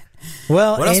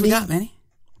 Well, what else we got, Manny?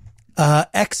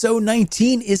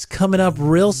 XO19 is coming up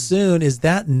real soon. Is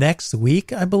that next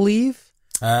week, I believe?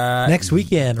 Next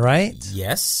weekend, right?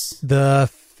 Yes.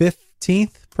 The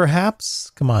 15th,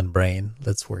 perhaps? Come on, brain.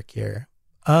 Let's work here.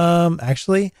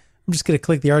 Actually, I'm just going to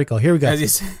click the article. Here we go.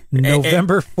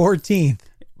 November 14th.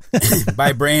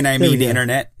 By brain, I mean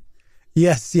internet.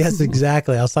 Yes,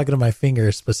 exactly. I was talking to my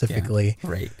finger specifically. Yeah,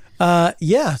 right.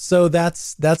 So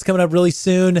that's coming up really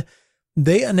soon.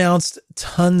 They announced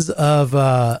tons of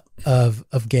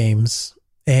games,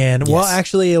 and well,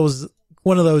 actually, it was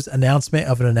one of those announcement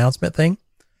thing,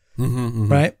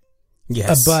 right?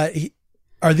 Yes. But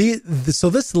are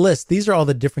this list? These are all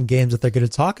the different games that they're going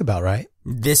to talk about, right?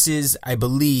 This is, I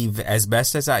believe, as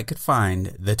best as I could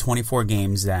find, the 24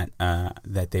 games that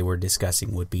they were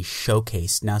discussing would be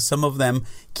showcased. Now, some of them,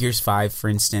 Gears 5,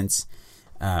 for instance.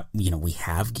 We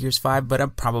have Gears 5, but we're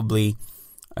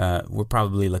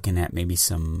probably looking at maybe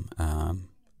some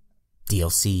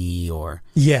DLC or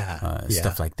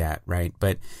stuff like that, right?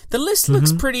 But the list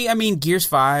looks pretty. I mean, Gears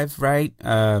 5, right?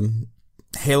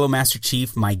 Halo Master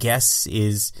Chief, my guess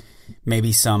is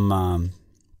maybe some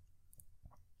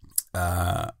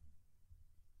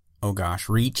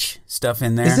Reach stuff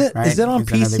in there. Is it on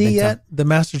PC yet? The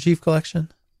Master Chief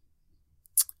Collection,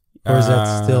 or is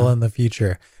that still in the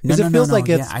future? Because it feels like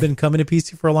it's been coming to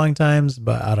PC for a long time,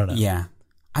 but I don't know. Yeah,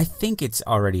 I think it's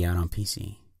already out on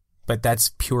PC, but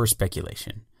that's pure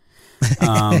speculation.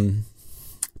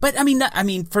 But I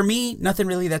mean, for me, nothing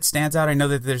really that stands out. I know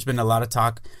that there's been a lot of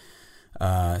talk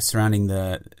surrounding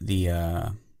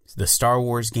the Star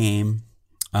Wars game,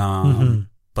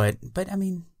 but I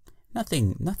mean,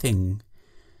 nothing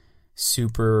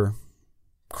super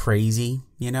crazy,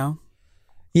 you know?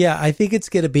 Yeah, I think it's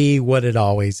going to be what it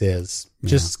always is.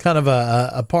 Just kind of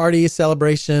a party, a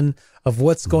celebration of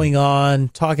what's going on,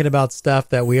 talking about stuff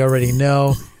that we already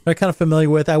know, are kind of familiar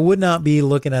with. I would not be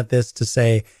looking at this to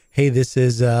say, hey, this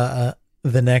is the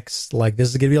next, like, this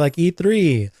is going to be like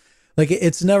E3. Like,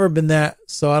 it's never been that,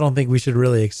 so I don't think we should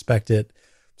really expect it.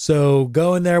 So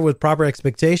go in there with proper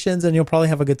expectations, and you'll probably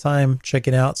have a good time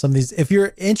checking out some of these. If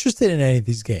you're interested in any of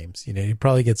these games, you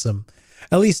probably get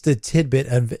at least a tidbit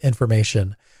of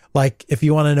information. Like, if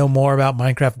you want to know more about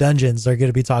Minecraft Dungeons, they're going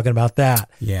to be talking about that.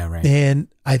 Yeah, right. And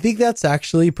I think that's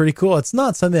actually pretty cool. It's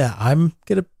not something that I'm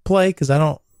going to play because I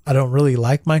don't really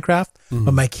like Minecraft,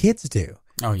 but my kids do.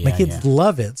 Oh yeah, my kids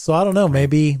love it. So I don't know.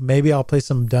 Maybe I'll play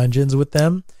some dungeons with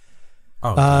them.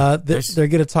 Oh, they're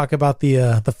going to talk about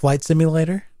the flight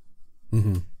simulator.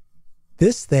 Mm-hmm.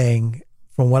 This thing,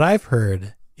 from what I've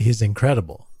heard, is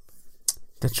incredible.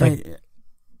 That's right.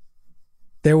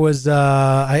 There was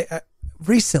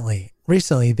recently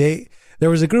there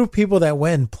was a group of people that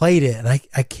went and played it, and I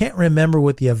can't remember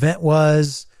what the event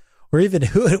was or even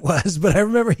who it was, but I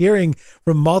remember hearing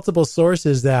from multiple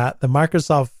sources that the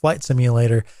Microsoft Flight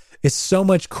Simulator is so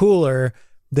much cooler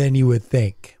than you would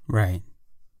think. Right.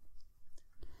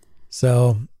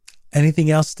 So, anything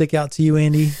else stick out to you,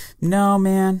 Andy? No,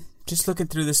 man. Just looking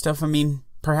through this stuff. I mean,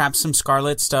 perhaps some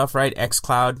Scarlet stuff, right?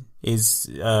 xCloud is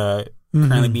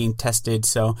currently being tested.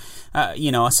 So,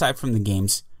 aside from the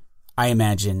games, I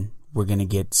imagine we're going to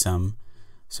get some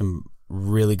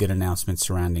really good announcements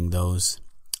surrounding those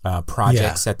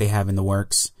projects that they have in the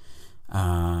works.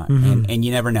 And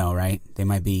you never know, right? They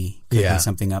might be cooking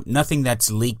something up. Nothing that's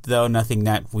leaked, though. Nothing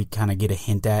that we kind of get a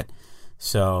hint at.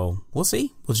 So we'll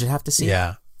see. We'll just have to see.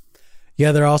 Yeah.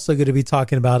 They're also going to be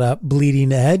talking about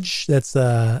Bleeding Edge. That's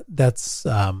a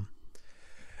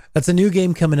new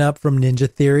game coming up from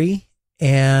Ninja Theory,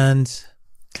 and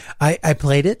I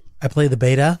played it. I played the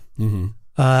beta. Mm-hmm.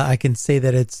 I can say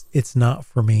that it's not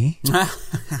for me.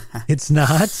 It's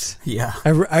not. Yeah.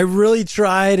 I really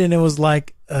tried, and it was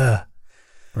like,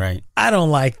 right. I don't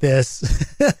like this.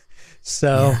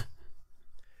 So.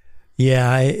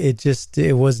 Yeah,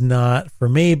 it was not for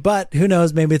me, but who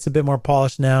knows? Maybe it's a bit more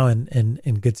polished now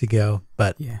and good to go.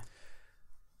 But yeah,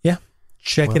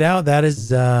 check it out. That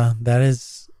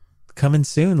is coming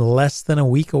soon, less than a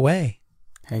week away.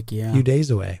 Heck yeah, a few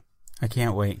days away. I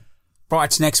can't wait.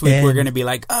 Watch next week. We're going to be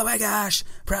like, oh my gosh,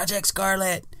 Project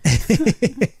Scarlet.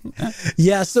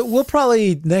 Yeah, so we'll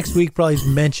probably next week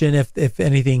mention if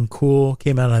anything cool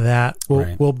came out of that.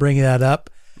 We'll bring that up.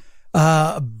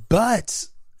 But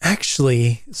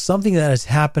actually, something that is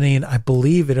happening, I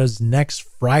believe it is next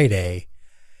Friday,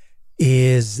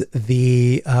 is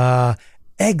the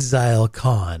Exile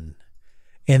Con.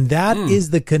 And that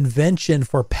is the convention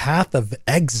for Path of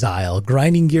Exile.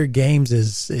 Grinding Gear Games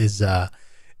is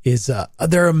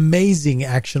they're amazing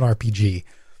action RPG.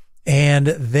 And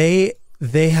they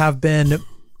have been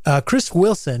Chris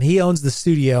Wilson, he owns the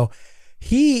studio.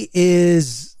 He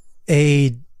is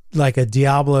a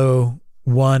Diablo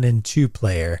 1 and 2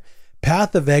 player.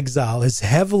 Path of Exile is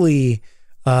heavily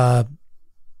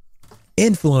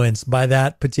influenced by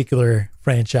that particular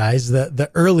franchise,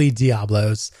 the early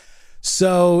Diablos.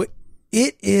 So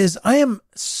I am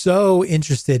so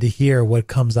interested to hear what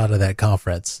comes out of that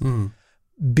conference,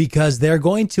 because they're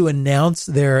going to announce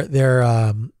they're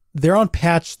on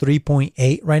patch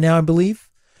 3.8 right now, I believe.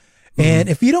 And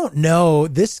if you don't know,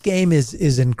 this game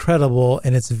is incredible,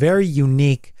 and it's very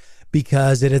unique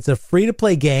because it's a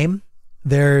free-to-play game.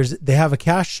 They have a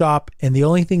cash shop, and the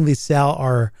only thing they sell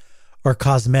are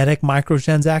cosmetic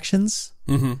microtransactions.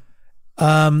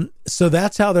 So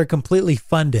that's how they're completely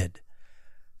funded.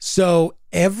 So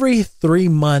every 3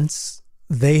 months,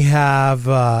 they have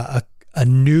a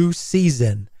new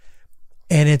season,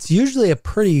 and it's usually a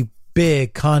pretty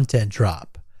big content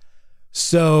drop.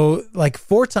 So like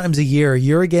 4 times a year,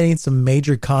 you're getting some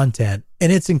major content, and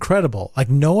it's incredible. Like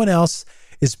no one else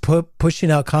is pushing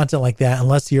out content like that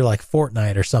unless you're like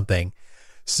Fortnite or something.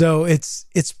 So it's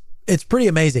pretty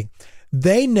amazing.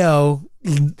 They know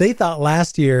they thought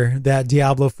last year that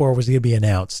Diablo 4 was going to be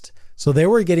announced. So they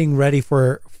were getting ready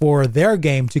for their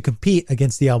game to compete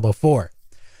against Diablo 4.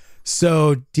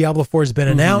 So Diablo 4 has been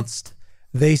announced.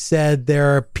 They said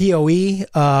their PoE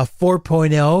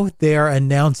 4.0, they are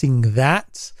announcing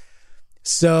that.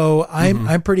 So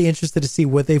I'm pretty interested to see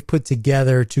what they've put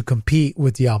together to compete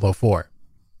with Diablo 4.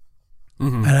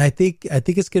 And I think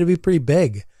it's going to be pretty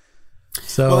big.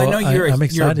 So I know I'm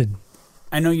excited.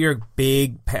 I know you're a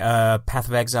big Path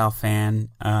of Exile fan.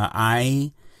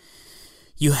 I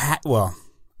downloaded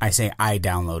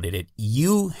it.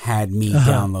 You had me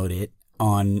download it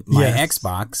on my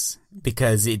Xbox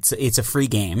because it's a free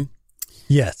game.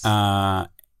 Yes. And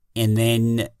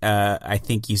then I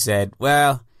think you said,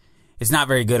 well, it's not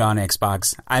very good on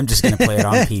Xbox. I'm just going to play it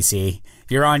on PC.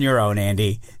 You're on your own,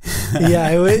 Andy. Yeah,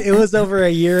 it was over a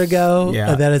year ago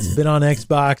that it's been on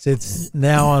Xbox. It's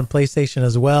now on PlayStation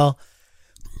as well.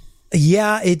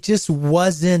 Yeah, it just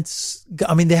wasn't.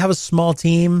 I mean, they have a small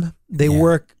team. They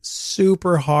work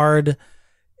super hard,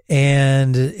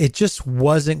 and it just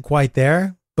wasn't quite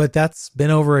there. But that's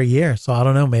been over a year, so I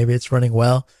don't know. Maybe it's running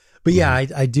well. But yeah,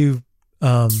 I do.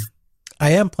 I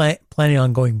am planning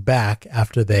on going back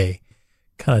after they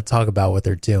kind of talk about what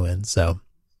they're doing. So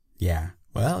yeah.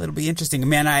 Well, it'll be interesting.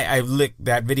 Man, I looked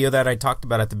that video that I talked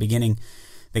about at the beginning.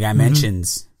 The guy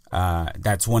mentions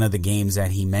that's one of the games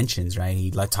that he mentions, right?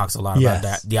 He talks a lot about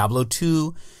that. Diablo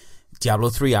 2, Diablo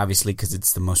 3, obviously, because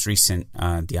it's the most recent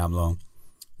Diablo.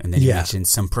 And then he mentioned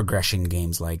some progression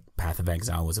games like Path of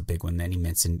Exile was a big one. Then he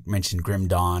mentioned Grim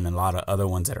Dawn and a lot of other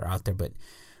ones that are out there. But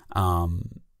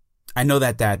I know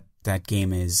that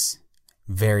game is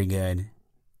very good.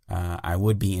 I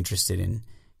would be interested in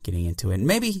getting into it.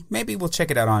 Maybe we'll check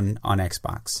it out on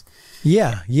Xbox.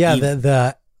 Yeah.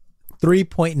 The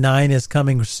 3.9 is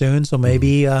coming soon, so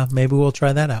maybe we'll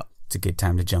try that out. It's a good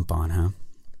time to jump on, huh?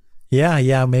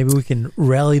 Yeah. Maybe we can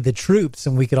rally the troops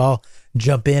and we could all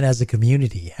jump in as a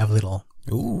community. Have a little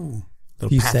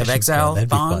Path of Exile. That'd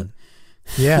be fun.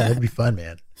 Yeah, that'd be fun,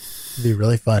 man. It'd be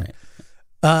really fun.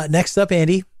 Next up,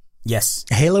 Andy. Yes.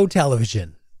 Halo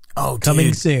Television. Oh,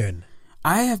 coming soon.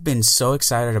 I have been so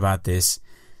excited about this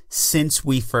since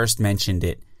we first mentioned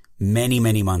it many,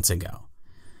 many months ago.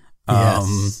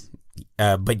 Yes.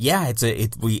 But yeah,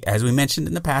 as we mentioned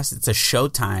in the past, it's a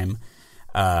Showtime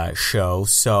show.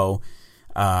 So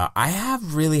I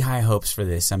have really high hopes for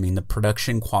this. I mean, the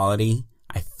production quality,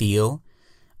 I feel,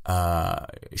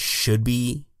 should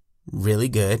be really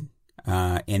good.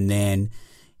 And then,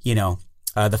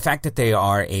 the fact that they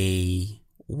are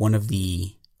one of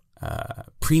the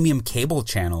premium cable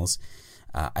channels,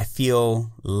 I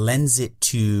feel lends it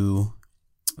to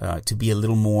be a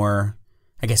little more,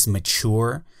 I guess,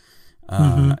 mature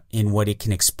in what it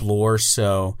can explore.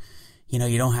 So,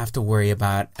 you don't have to worry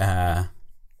about, them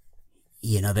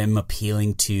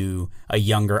appealing to a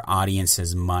younger audience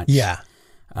as much. Yeah.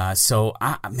 So,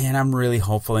 I'm really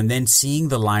hopeful. And then seeing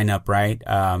the lineup, right?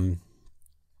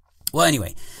 Well,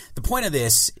 anyway, the point of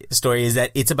this story is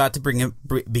that it's about to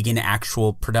begin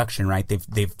actual production, right?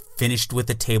 They've finished with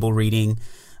the table reading.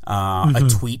 A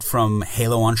tweet from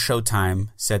Halo on Showtime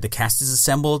said the cast is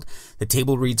assembled. The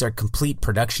table reads are complete.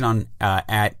 Production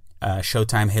at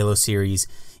Showtime Halo series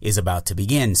is about to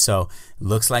begin. So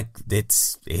looks like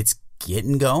it's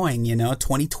getting going.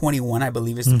 2021, I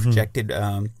believe, is the projected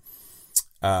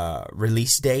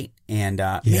release date. And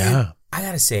man, I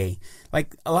gotta say,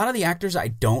 like, a lot of the actors I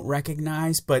don't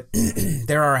recognize, but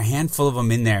there are a handful of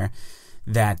them in there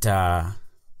that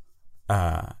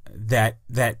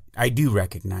I do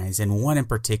recognize, and one in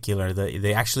particular,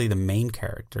 the main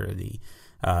character, the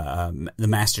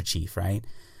Master Chief, right,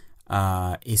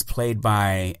 is played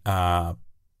by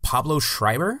Pablo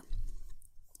Schreiber.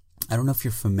 I don't know if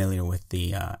you're familiar with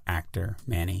the actor,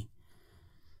 Manny.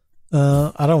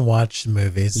 I don't watch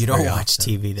movies. You don't watch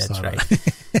TV, that's right.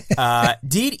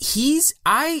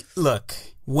 Look,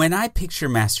 when I picture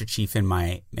Master Chief in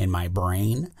my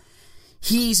brain,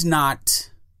 he's not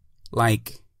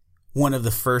like one of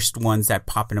the first ones that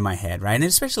pop into my head, right? And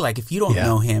especially like if you don't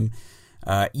know him,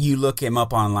 you look him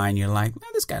up online, you're like, man,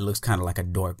 this guy looks kind of like a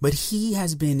dork. But he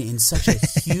has been in such a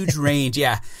huge range.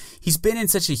 Yeah, he's been in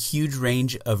such a huge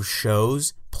range of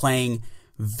shows playing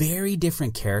very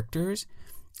different characters.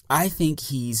 I think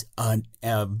he's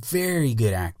a very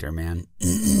good actor, man.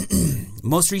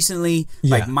 Most recently,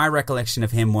 like my recollection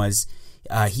of him was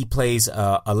he plays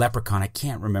a leprechaun. I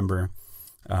can't remember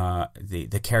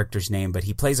the character's name, but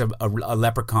he plays a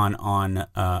leprechaun on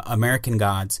American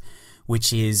Gods,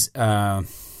 which is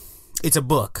it's a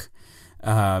book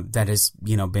that has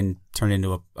been turned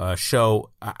into a show.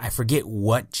 I forget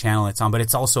what channel it's on, but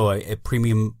it's also a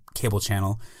premium cable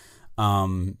channel.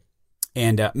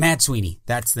 And Mad Sweeney,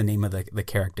 that's the name of the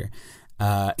character.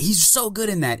 He's so good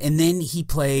in that. And then he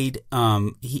played,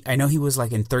 I know he was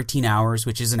like in 13 Hours,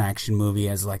 which is an action movie,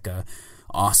 as like a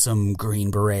awesome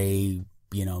Green Beret,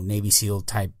 Navy SEAL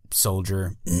type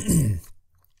soldier.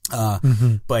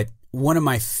 But one of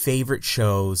my favorite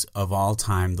shows of all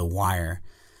time, The Wire,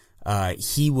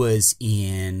 he was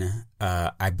in,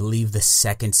 I believe the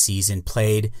second season,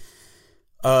 played,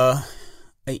 I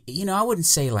wouldn't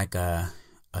say like a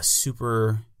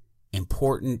super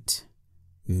important,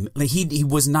 like he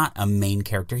was not a main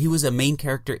character. He was a main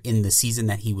character in the season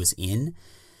that he was in,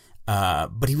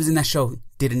 but he was in that show,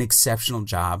 did an exceptional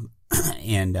job,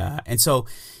 and so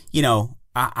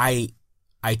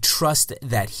I trust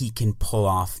that he can pull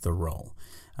off the role,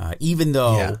 even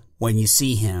though when you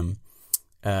see him,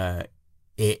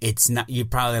 it's not. You're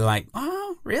probably like,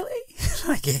 oh, really?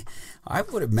 Like, I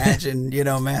would imagine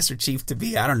Master Chief to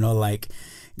be, I don't know, like,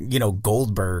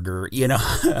 Goldberg or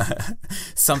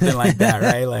something like that,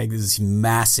 right? Like this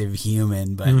massive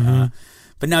human, but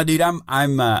no, dude,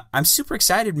 I'm super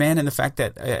excited, man, and the fact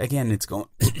that again it's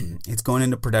going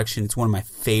into production. It's one of my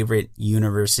favorite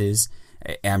universes.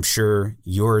 I'm sure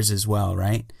yours as well,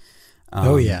 right?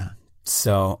 Oh yeah.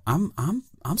 So I'm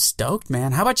stoked,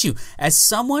 man. How about you? As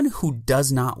someone who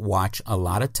does not watch a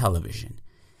lot of television,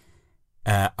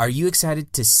 are you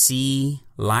excited to see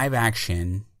live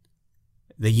action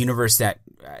the universe that,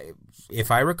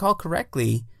 if I recall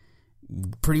correctly,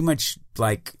 pretty much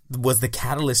like was the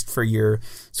catalyst for your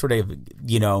sort of,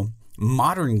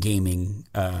 modern gaming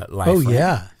life? Oh, right?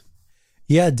 Yeah.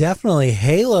 Yeah, definitely.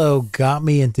 Halo got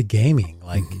me into gaming.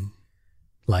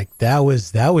 Like that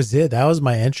was it. That was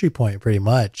my entry point pretty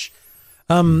much.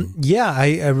 Yeah,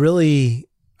 I really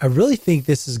think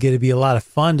this is going to be a lot of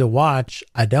fun to watch.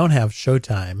 I don't have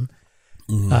Showtime.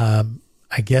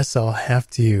 I guess I'll have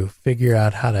to figure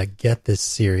out how to get this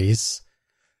series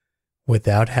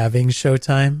without having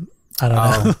Showtime. I don't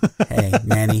know. Hey,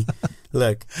 Manny,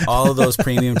 look, all of those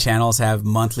premium channels have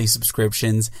monthly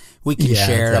subscriptions. We can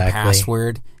share a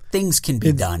password. Things can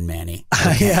be done, Manny.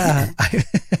 Yeah.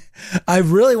 I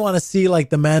really want to see like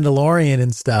The Mandalorian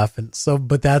and stuff.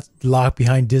 But that's locked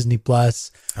behind Disney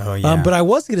Plus. Oh, yeah. But I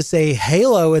was going to say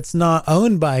Halo, it's not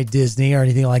owned by Disney or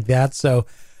anything like that. So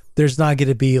there's not going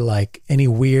to be like any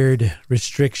weird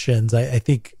restrictions. I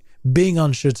think being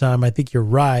on Showtime, I think you're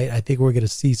right. I think we're going to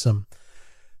see some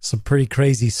pretty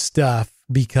crazy stuff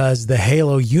because the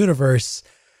Halo universe,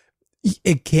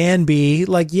 it can be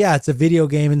like, yeah, it's a video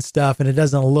game and stuff, and it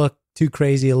doesn't look too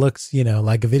crazy. It looks,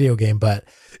 like a video game, but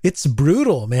it's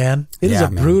brutal, man. It is a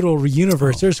brutal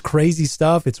universe. There's crazy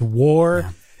stuff. It's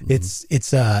war. Yeah.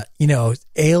 It's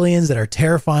aliens that are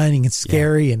terrifying and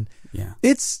scary, and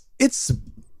it's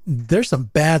there's some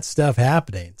bad stuff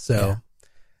happening. So,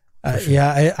 sure.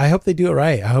 I hope they do it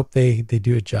right. I hope they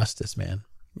do it justice, man.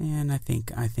 Man, I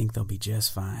think they'll be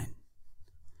just fine.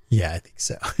 Yeah, I think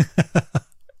so.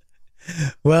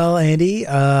 Well, Andy,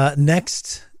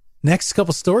 next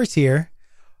couple stories here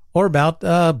are about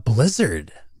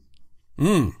Blizzard.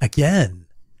 Again.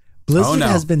 Blizzard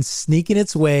has been sneaking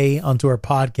its way onto our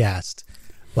podcast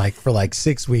for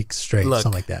 6 weeks straight,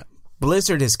 something like that.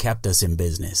 Blizzard has kept us in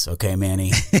business, okay,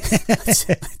 Manny?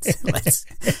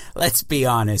 let's be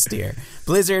honest here.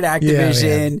 Blizzard,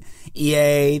 Activision,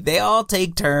 EA, they all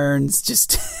take turns.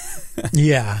 Just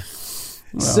yeah.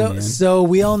 So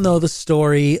we all know the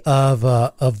story of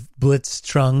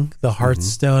Blitzchung, the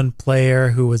Hearthstone player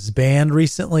who was banned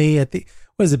recently. I think,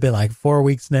 what has it been, like 4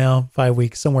 weeks now, 5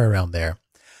 weeks, somewhere around there.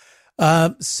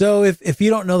 So if you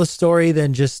don't know the story,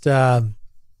 then just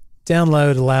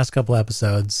download the last couple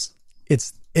episodes.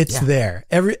 It's there.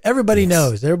 Everybody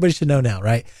knows. Everybody should know now,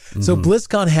 right? So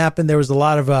BlizzCon happened. There was a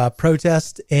lot of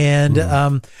protest, and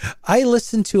I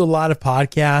listened to a lot of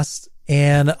podcasts,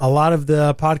 and a lot of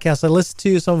the podcasts I listen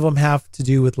to, some of them have to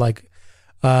do with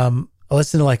I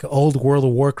listen to like old World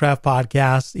of Warcraft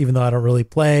podcasts, even though I don't really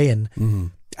play, and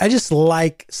I just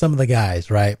like some of the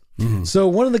guys, right? So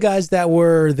one of the guys that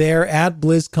were there at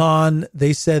BlizzCon,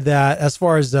 they said that as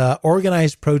far as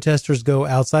organized protesters go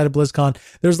outside of BlizzCon,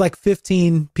 there's like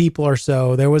 15 people or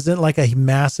so. There wasn't like a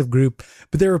massive group,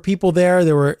 but there were people there.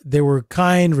 They were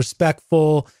kind,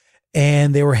 respectful,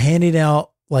 and they were handing out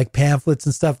like pamphlets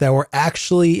and stuff that were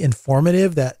actually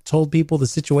informative, that told people the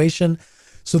situation.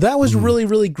 So that was really,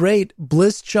 really great.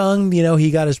 Blitzchung, he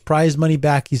got his prize money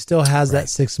back. He still has that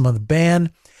 6-month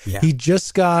ban. Yeah. He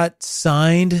just got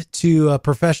signed to a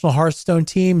professional Hearthstone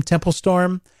team, Temple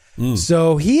Storm.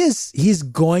 So he's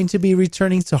going to be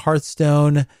returning to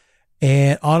Hearthstone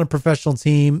and on a professional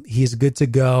team. He's good to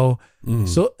go.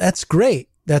 So that's great.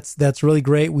 That's really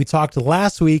great. We talked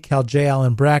last week how J.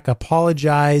 Allen Brack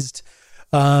apologized,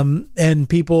 and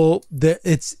people,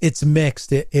 it's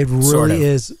mixed. It really sort of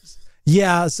is.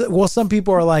 Yeah. So, some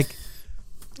people are like,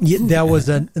 that was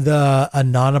a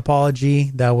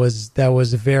non-apology. That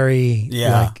was very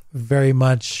very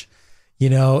much,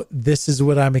 this is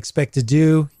what I'm expected to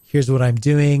do. Here's what I'm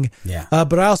doing. Yeah.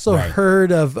 But I also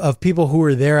heard of people who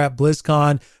were there at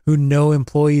BlizzCon who know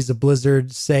employees of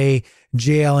Blizzard say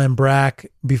J. Allen Brack,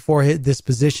 before this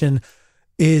position,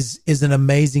 is an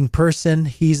amazing person.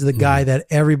 He's the guy that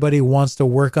everybody wants to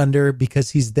work under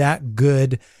because he's that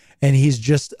good, and he's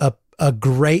just a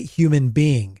great human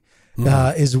being.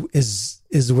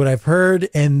 Is what I've heard,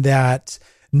 and that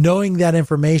knowing that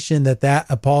information, that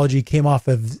apology came off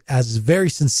as very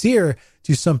sincere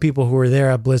to some people who were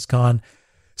there at BlizzCon.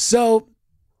 So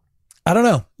I don't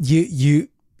know. You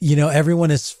know,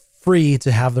 everyone is free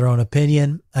to have their own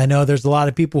opinion. I know there's a lot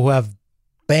of people who have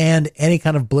banned any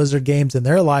kind of Blizzard games in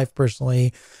their life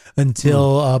personally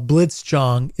until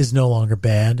Blitzchung is no longer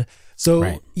banned.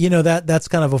 So, that's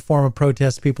kind of a form of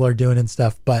protest people are doing and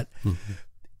stuff, but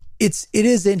it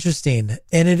is interesting,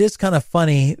 and it is kind of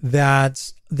funny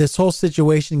that this whole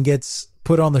situation gets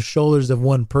put on the shoulders of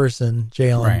one person,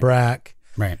 J. Allen Brack.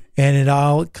 Right. And it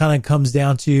all kind of comes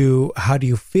down to, how do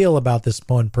you feel about this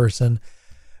one person?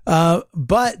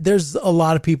 But there's a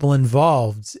lot of people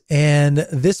involved, and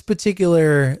this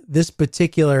particular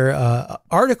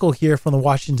article here from the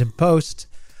Washington Post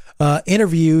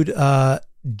interviewed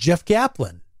Jeff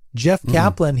Kaplan. Jeff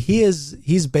Kaplan,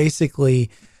 he's basically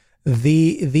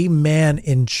the man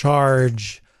in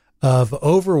charge of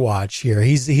Overwatch here.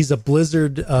 He's a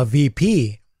Blizzard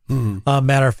VP,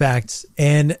 matter of fact.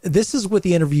 And this is what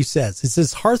the interview says. It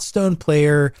says Hearthstone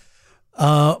player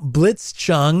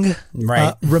Blitzchung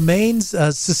remains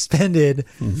suspended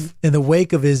in the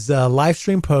wake of his live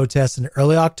stream protest in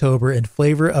early October in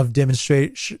favor of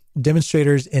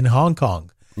demonstrators in Hong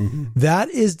Kong. That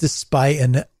is despite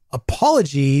an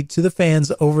apology to the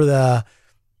fans over the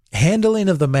handling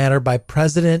of the matter by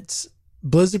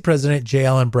Blizzard President J.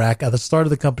 Allen Brack at the start of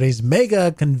the company's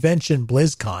mega convention,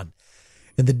 BlizzCon.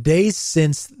 In the days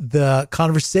since the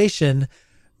conversation,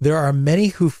 there are many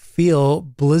who feel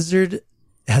Blizzard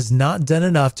has not done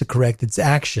enough to correct its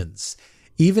actions,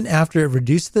 even after it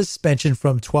reduced the suspension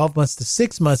from 12 months to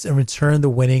 6 months and returned the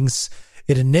winnings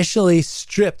it initially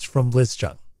stripped from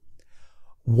Blitzchung.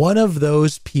 One of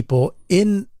those people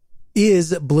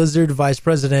is Blizzard Vice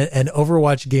President and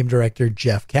Overwatch Game Director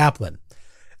Jeff Kaplan.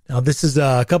 Now, this is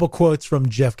a couple quotes from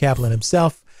Jeff Kaplan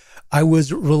himself. I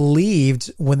was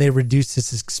relieved when they reduced his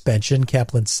suspension,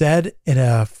 Kaplan said in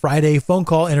a Friday phone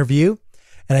call interview,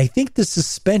 and I think the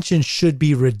suspension should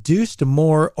be reduced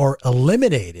more or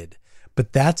eliminated,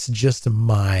 but that's just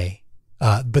me.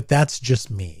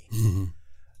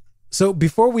 So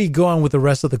before we go on with the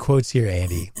rest of the quotes here,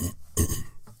 Andy.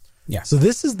 Yeah. So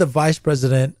this is the Vice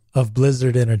President of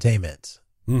Blizzard Entertainment,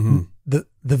 the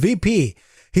VP.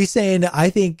 He's saying, I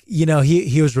think,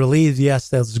 he was relieved. Yes,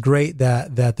 that was great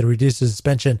that they reduced the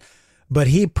suspension, but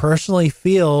he personally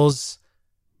feels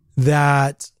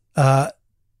that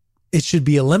it should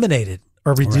be eliminated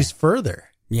or reduced further.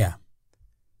 Yeah.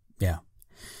 Yeah.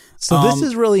 So this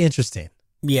is really interesting.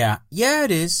 Yeah. Yeah,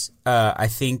 it is. I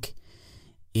think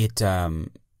it, I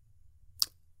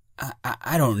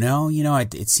don't know.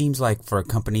 It seems like for a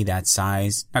company that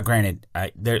size, now granted,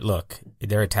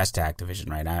 they're attached to Activision,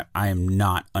 right? I am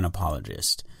not an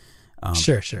apologist.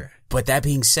 Sure. But that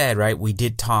being said, right, we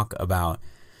did talk about,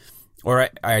 or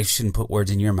I shouldn't put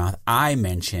words in your mouth. I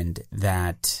mentioned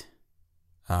that,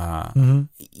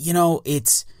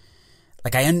 it's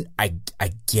like, I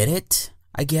get it,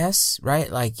 I guess,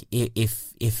 right? Like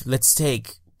if let's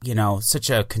take, such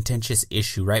a contentious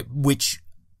issue, right? Which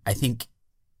I think,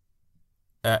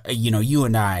 you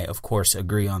and I, of course,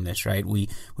 agree on this, right?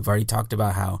 We've already talked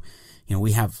about how,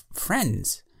 we have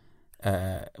friends,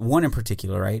 one in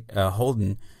particular, right?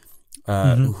 Holden,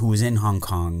 who was in Hong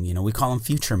Kong, we call him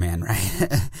Future Man,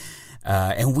 right?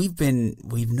 And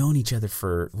we've known each other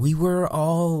we were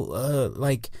all,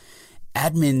 like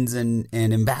admins and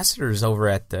ambassadors over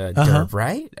at the Derp,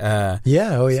 right?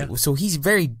 Yeah. Oh yeah. So he's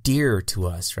very dear to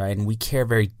us, right? And we care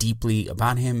very deeply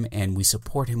about him, and we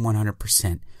support him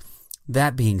 100%.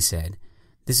 That being said,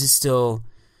 this is still,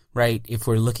 right, if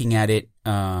we're looking at it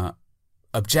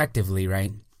objectively,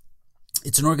 right,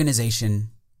 it's an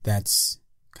organization that's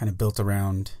kind of built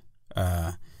around,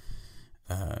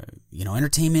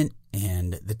 entertainment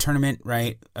and the tournament,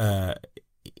 right?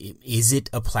 Is it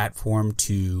a platform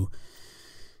to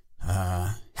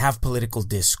have political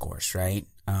discourse, right?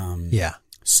 Yeah.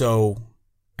 So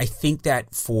I think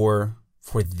that for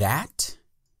that,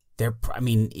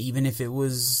 even if it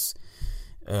was,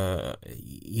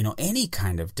 any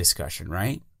kind of discussion,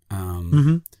 right?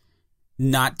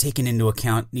 Not taking into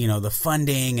account, the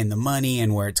funding and the money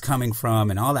and where it's coming from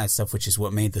and all that stuff, which is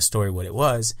what made the story what it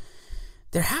was.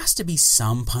 There has to be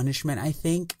some punishment, I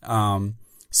think.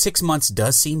 6 months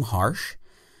does seem harsh,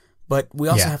 but we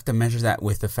also have to measure that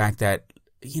with the fact that,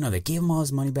 they gave him all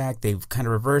his money back. They've kind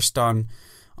of reversed on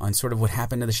sort of what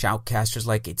happened to the shoutcasters.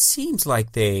 Like, it seems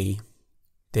like their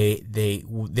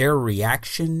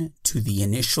reaction to the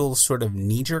initial sort of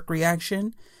knee-jerk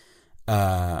reaction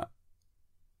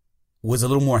was a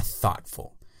little more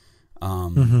thoughtful.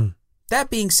 That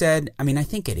being said, I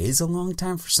think it is a long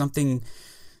time for something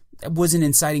that wasn't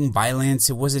inciting violence.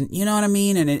 It wasn't, you know what I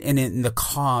mean? And the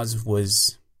cause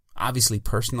was obviously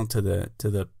personal to the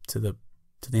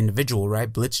individual,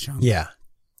 right? Blitzchung. Yeah.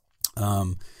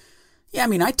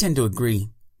 I tend to agree.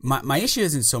 My issue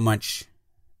isn't so much,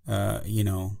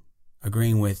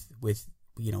 agreeing with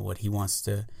what he wants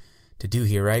to do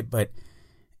here, right? But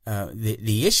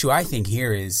the issue I think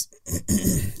here is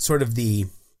sort of the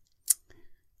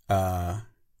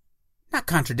not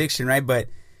contradiction, right? But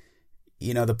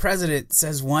the president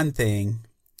says one thing,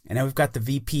 and then we've got the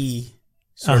VP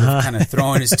sort of kind of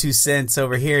throwing his 2 cents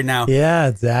over here now. Yeah,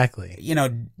 exactly.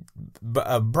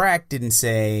 Brack didn't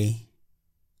say,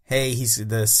 hey,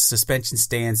 the suspension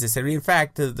stands. They said, in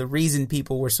fact, the reason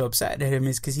people were so upset at him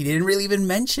is because he didn't really even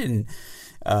mention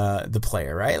the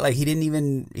player, right? Like,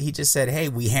 he just said, hey,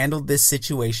 we handled this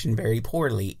situation very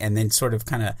poorly, and then sort of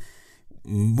kind of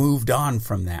moved on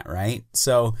from that, right?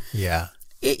 So, yeah,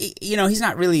 he's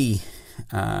not really,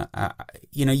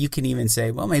 you can even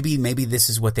say, well, maybe this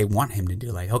is what they want him to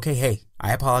do. Like, okay, hey,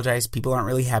 I apologize. People aren't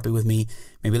really happy with me.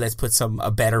 Maybe let's put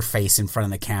a better face in front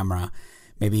of the camera.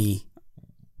 Maybe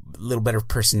a little better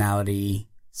personality,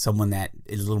 someone that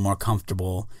is a little more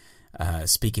comfortable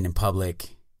speaking in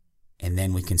public. And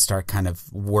then we can start kind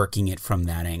of working it from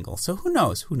that angle. So who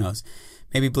knows?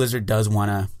 Maybe Blizzard does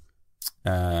want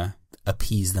to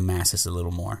appease the masses a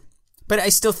little more. But I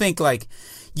still think, like,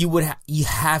 you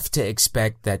have to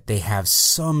expect that they have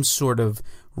some sort of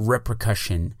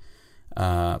repercussion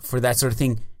for that sort of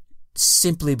thing,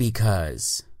 simply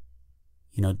because,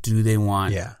 do they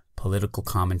want political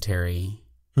commentary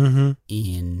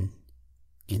in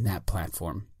that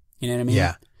platform? You know what I mean?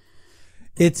 Yeah.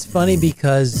 It's funny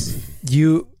because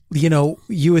you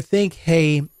would think,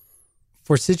 hey,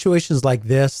 for situations like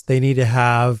this, they need to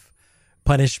have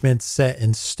punishments set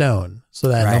in stone so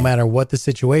that no matter what the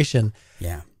situation.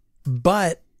 Yeah.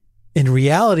 But in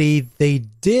reality, they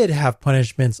did have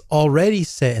punishments already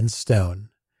set in stone.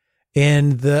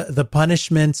 And the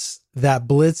punishments that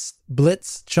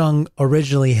Blitzchung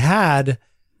originally had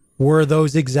were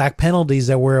those exact penalties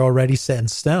that were already set in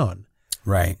stone.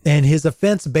 Right. And his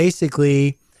offense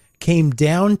basically came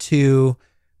down to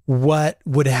what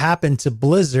would happen to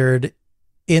Blizzard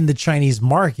in the Chinese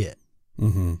market.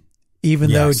 Mm-hmm.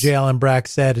 Even though J. Allen Brack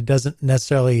said it doesn't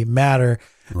necessarily matter,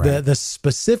 the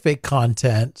specific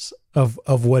content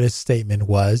of what his statement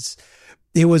was,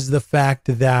 it was the fact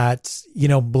that,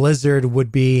 Blizzard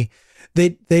would be,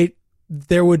 they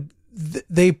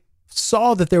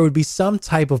saw that there would be some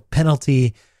type of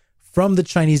penalty from the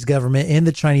Chinese government in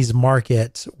the Chinese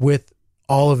market with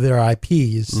all of their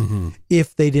IPs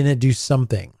if they didn't do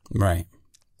something. Right.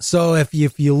 So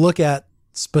if you look at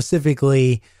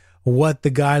specifically what the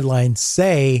guidelines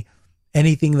say,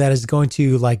 anything that is going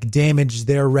to damage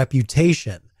their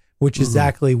reputation, which is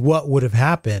exactly what would have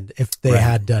happened if they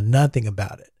had done nothing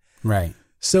about it. Right.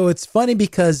 So it's funny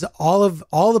because all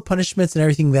the punishments and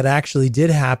everything that actually did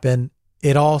happen,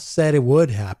 it all said it would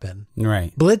happen.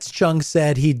 Right. Blitzchung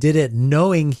said he did it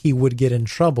knowing he would get in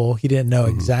trouble. He didn't know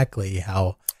exactly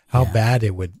how bad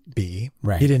it would be.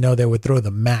 Right. He didn't know they would throw the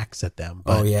max at them.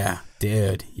 But, oh, yeah.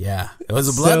 Dude, yeah. It was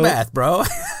a bloodbath, bro.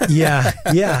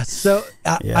 Yeah. So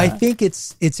I think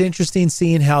it's interesting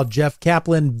seeing how Jeff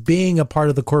Kaplan, being a part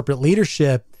of the corporate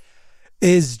leadership,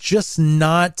 is just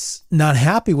not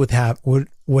happy with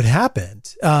what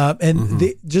happened.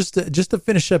 Just to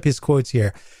finish up his quotes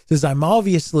here, says,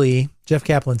 Jeff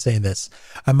Kaplan saying this,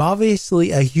 I'm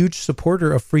obviously a huge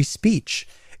supporter of free speech.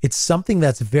 It's something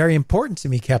that's very important to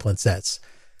me, Kaplan says.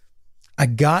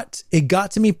 It got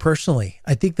to me personally.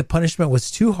 I think the punishment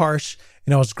was too harsh,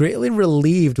 and I was greatly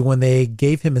relieved when they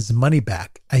gave him his money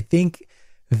back. I think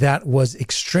that was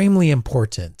extremely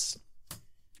important.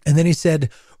 And then he said,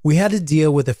 we had to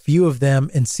deal with a few of them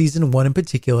in season 1 in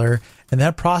particular, and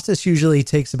that process usually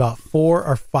takes about 4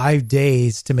 or 5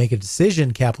 days to make a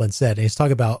decision, Kaplan said. And he's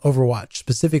talking about Overwatch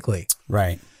specifically.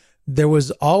 Right. there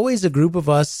was always a group of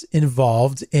us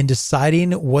involved in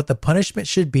deciding what the punishment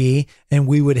should be, and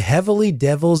we would heavily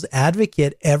devil's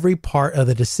advocate every part of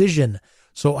the decision.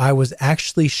 So I was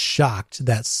actually shocked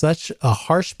that such a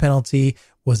harsh penalty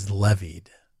was levied.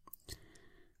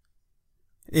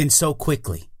 And so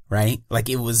quickly, right? Like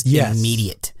it was Yes.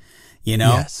 immediate, you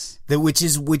know? Yes. Which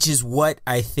is what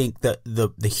I think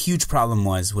the huge problem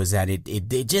was that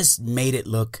it just made it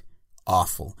look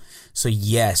awful. So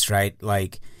yes, right?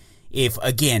 Like if,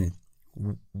 again,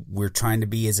 we're trying to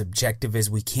be as objective as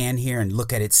we can here and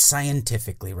look at it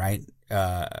scientifically, right?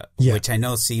 Which I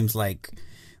know seems like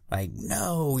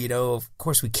no, you know, of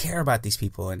course we care about these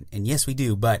people, and yes we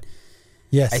do, but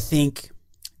Yes. I think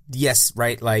yes,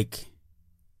 right, like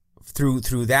through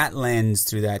that lens,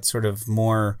 through that sort of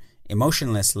more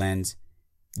emotionless lens,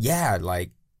 yeah,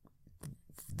 like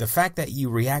the fact that you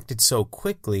reacted so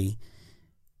quickly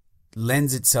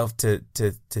lends itself to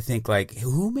think like,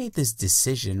 who made this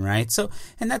decision, right? So,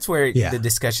 and that's where the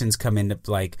discussions come into,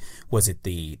 like, was it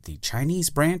the Chinese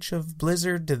branch of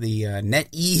Blizzard, to the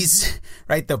NetEase,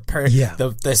 right?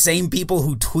 The same people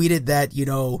who tweeted that, you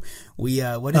know, we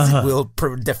we'll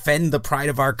defend the pride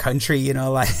of our country, you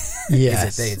know, like,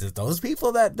 Yes. is it those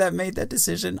people that made that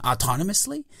decision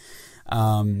autonomously?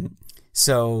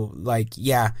 So like,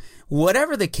 yeah,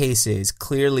 whatever the case is,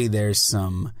 clearly there's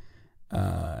some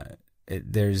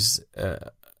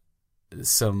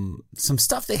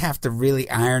stuff they have to really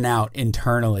iron out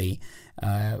internally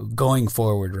going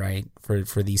forward, right,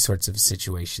 for these sorts of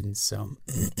situations. So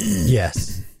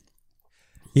Yes.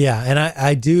 Yeah, and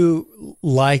I do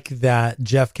like that,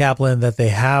 Jeff Kaplan, that they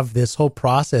have this whole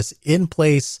process in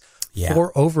place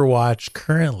for Overwatch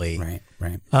currently.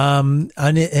 Right.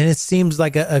 And it seems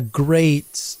like a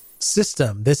great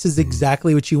system. This is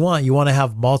exactly what you want. You want to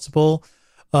have multiple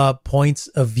points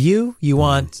of view. You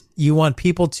want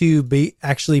people to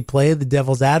actually play the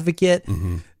devil's advocate.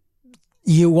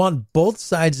 You want both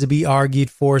sides to be argued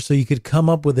for, so you could come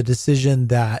up with a decision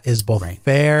that is both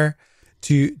fair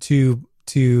to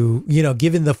you know,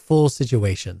 given the full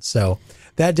situation. So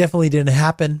that definitely didn't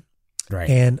happen. Right.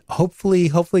 And hopefully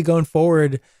going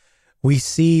forward, we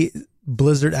see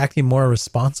Blizzard acting more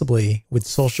responsibly with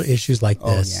social issues like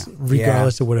this,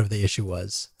 regardless of whatever the issue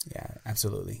was. Yeah,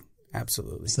 absolutely.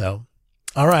 So,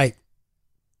 all right.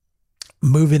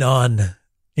 Moving on,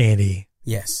 Andy.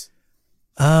 Yes.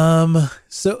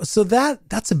 So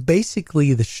that's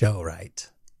basically the show,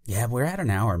 right? Yeah, we're at an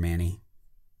hour, Manny.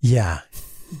 Yeah.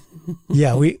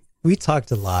 Yeah, we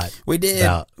talked a lot. We did.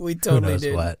 We totally who knows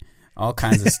did. What. All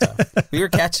kinds of stuff. We were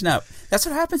catching up. That's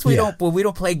what happens when we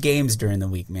don't play games during the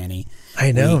week, Manny.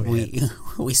 I know.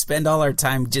 We spend all our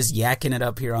time just yakking it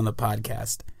up here on the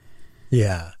podcast.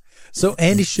 Yeah. So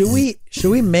Andy, should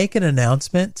we make an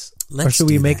announcement? Or should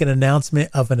we make an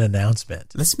announcement of an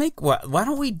announcement? Let's make why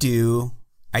don't we do,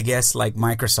 I guess, like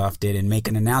Microsoft did, and make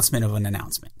an announcement of an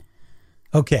announcement.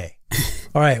 Okay.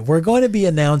 All right. We're going to be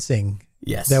announcing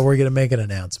that we're going to make an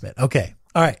announcement. Okay.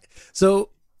 All right. So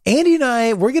Andy and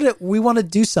I, we want to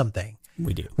do something.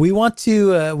 We do. We want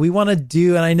to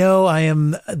do, and I know I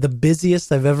am the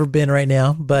busiest I've ever been right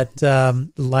now, but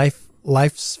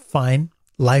life's fine.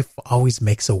 Life always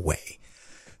makes a way.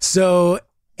 So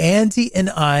Andy and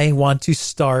I want to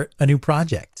start a new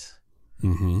project,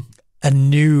 a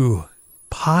new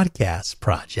podcast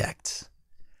project.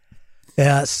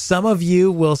 Some of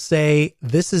you will say,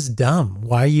 this is dumb.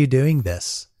 Why are you doing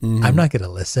this? I'm not going to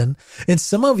listen. And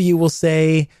some of you will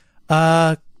say,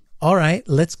 all right,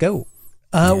 let's go.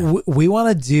 We want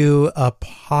to do a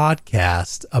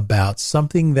podcast about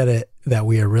something that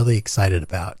we are really excited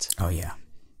about. Oh, yeah.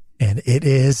 And it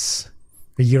is,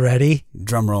 are you ready?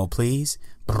 Drum roll, please.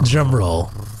 Drum roll.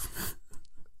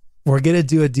 We're going to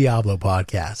do a Diablo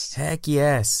podcast. Heck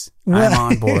yes. I'm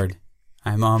on board.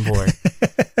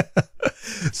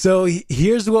 So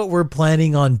here's what we're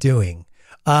planning on doing.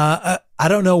 I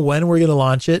don't know when we're going to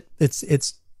launch it.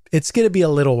 It's going to be a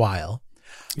little while.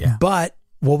 Yeah. But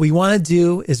what we want to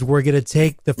do is we're going to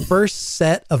take the first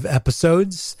set of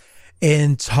episodes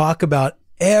and talk about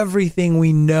everything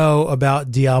we know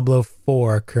about Diablo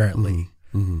 4 currently.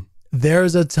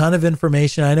 There's a ton of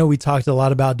information. I know we talked a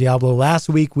lot about Diablo last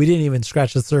week. We didn't even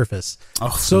scratch the surface.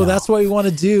 That's why we want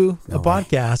to do a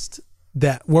podcast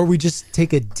where we just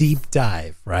take a deep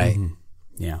dive, right?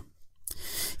 Yeah.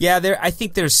 Yeah, I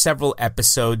think there's several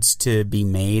episodes to be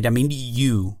made. I mean,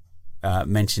 you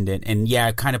mentioned it, and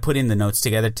I kind of put in the notes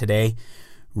together today,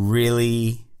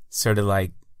 really sort of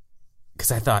like,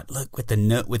 because I thought, look, with the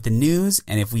news,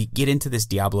 and if we get into this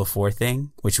Diablo 4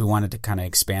 thing, which we wanted to kind of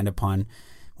expand upon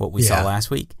what we saw last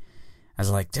week, I was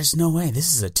like, there's no way.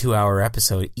 This is a 2-hour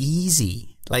episode.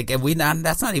 Easy. Like,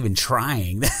 that's not even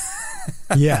trying.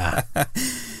 Yeah.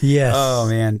 Yes. Oh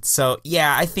man. So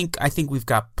yeah, I think we've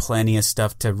got plenty of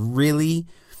stuff to really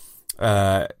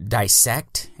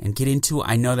dissect and get into.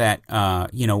 I know that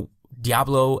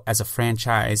Diablo as a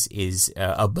franchise is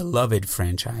a beloved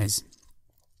franchise,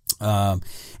 and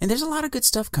there's a lot of good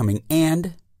stuff coming,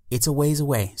 and it's a ways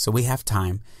away, so we have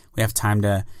time. We have time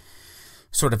to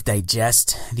sort of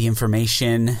digest the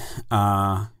information.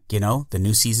 The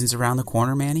new season's around the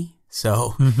corner, Manny.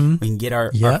 So we can get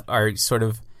our sort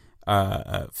of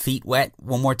feet wet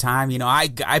one more time.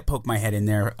 I poke my head in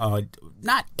there.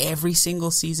 Not every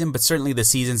single season, but certainly the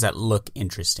seasons that look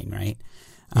interesting, right?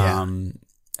 Yeah.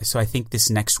 So I think this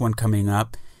next one coming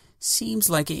up seems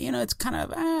like it's kind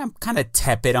of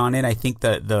tepid on it. I think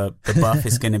the buff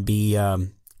is going to be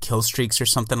kill streaks or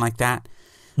something like that.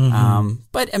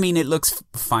 But I mean, it looks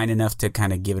fine enough to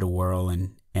kind of give it a whirl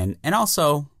and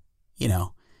also,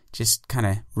 just kind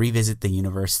of revisit the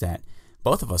universe that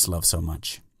both of us love so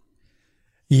much.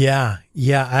 Yeah.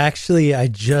 I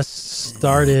just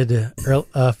started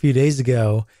a few days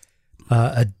ago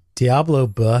a Diablo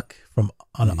book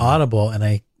on Audible, and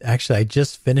I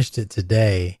just finished it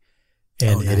today,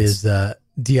 and It is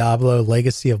Diablo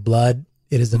Legacy of Blood.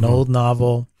 It is an old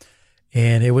novel,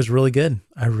 and it was really good.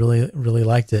 I really, really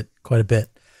liked it quite a bit.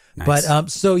 Nice. But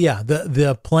so yeah,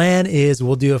 the plan is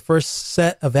we'll do a first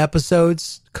set of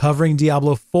episodes covering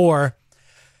Diablo 4,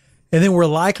 and then we're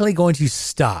likely going to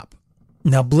stop.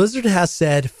 Now, Blizzard has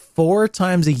said 4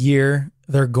 times a year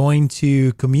they're going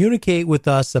to communicate with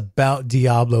us about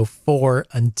Diablo 4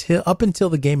 up until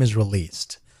the game is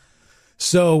released.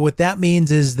 So what that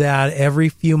means is that every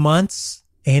few months,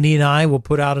 Andy and I will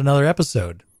put out another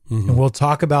episode, and we'll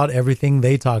talk about everything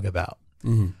they talk about.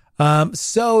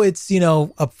 So it's,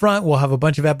 up front, we'll have a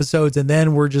bunch of episodes, and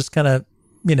then we're just kind of,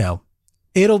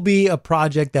 it'll be a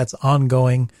project that's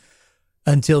ongoing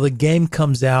until the game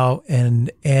comes out,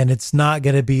 and it's not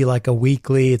going to be like a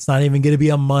weekly, it's not even going to be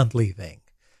a monthly thing.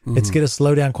 It's going to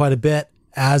slow down quite a bit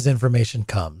as information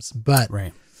comes, but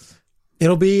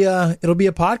it'll be a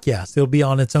podcast. It'll be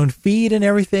on its own feed and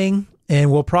everything.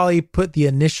 And we'll probably put the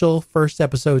initial first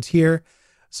episodes here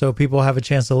so people have a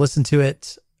chance to listen to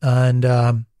it. And,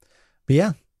 but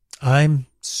yeah, I'm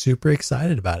super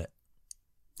excited about it.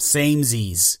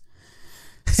 Samesies.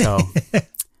 So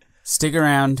stick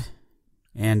around.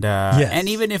 And and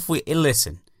even if we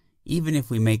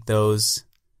make those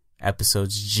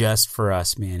episodes just for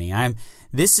us, Manny,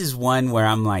 this is one where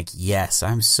I'm like, yes,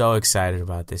 I'm so excited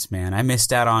about this, man. I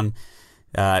missed out on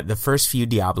the first few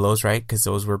Diablos, right? Because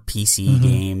those were PC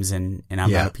games, and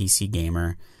I'm not a PC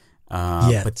gamer.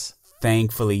 But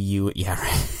thankfully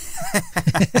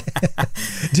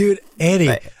dude,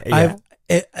 Andy,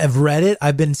 I've read it.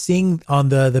 I've been seeing on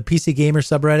the PC Gamer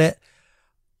subreddit.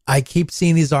 I keep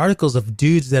seeing these articles of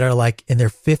dudes that are like in their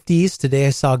 50s. Today I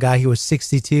saw a guy who was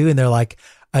 62, and they're like,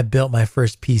 I built my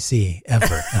first PC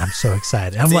ever. And I'm so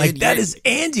excited. I'm like, that is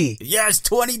Andy. Yes,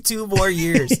 22 more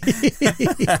years.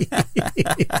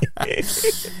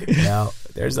 No,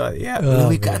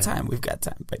 we've got time. We've got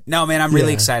time. But no, man, I'm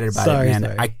really excited about it, man.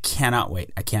 Sorry. I cannot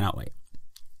wait.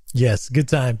 Yes, good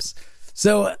times.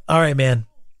 So, all right, man.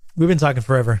 We've been talking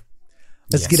forever.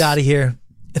 Let's get out of here.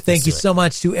 Thank you so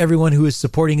much to everyone who is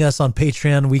supporting us on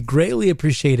Patreon. We greatly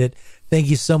appreciate it. Thank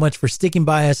you so much for sticking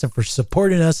by us and for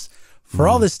supporting us for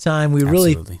all this time. We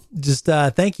really just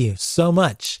thank you so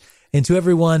much. And to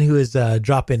everyone who is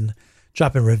dropping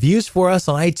reviews for us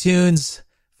on iTunes,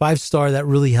 5-star, that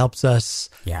really helps us.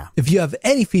 Yeah. If you have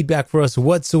any feedback for us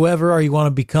whatsoever, or you want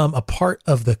to become a part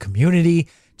of the community,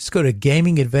 just go to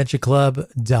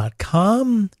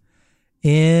gamingadventureclub.com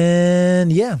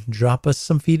and drop us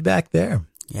some feedback there.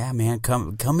 Yeah, man,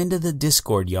 come into the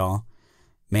Discord, y'all.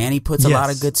 Manny puts a lot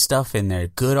of good stuff in there.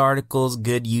 Good articles,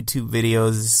 good YouTube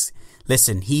videos.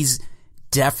 Listen, he's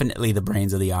definitely the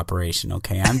brains of the operation,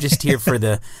 okay? I'm just here for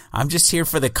the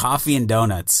coffee and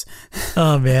donuts.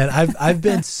 Oh man, I've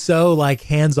been so like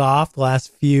hands off the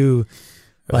last few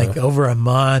over a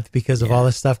month because of all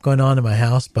this stuff going on in my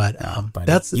house, but I'm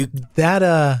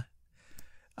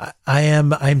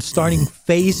starting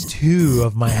phase 2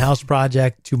 of my house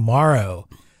project tomorrow.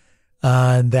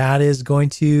 And that is going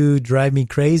to drive me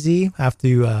crazy. I have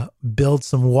to build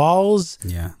some walls,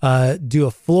 do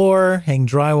a floor, hang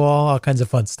drywall, all kinds of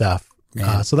fun stuff.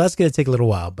 So that's going to take a little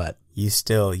while, but you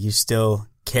still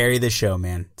carry the show,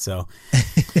 man. So,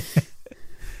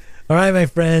 all right, my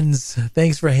friends,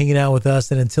 thanks for hanging out with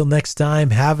us. And until next time,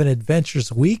 have an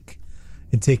adventurous week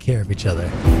and take care of each other.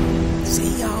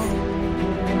 See y'all.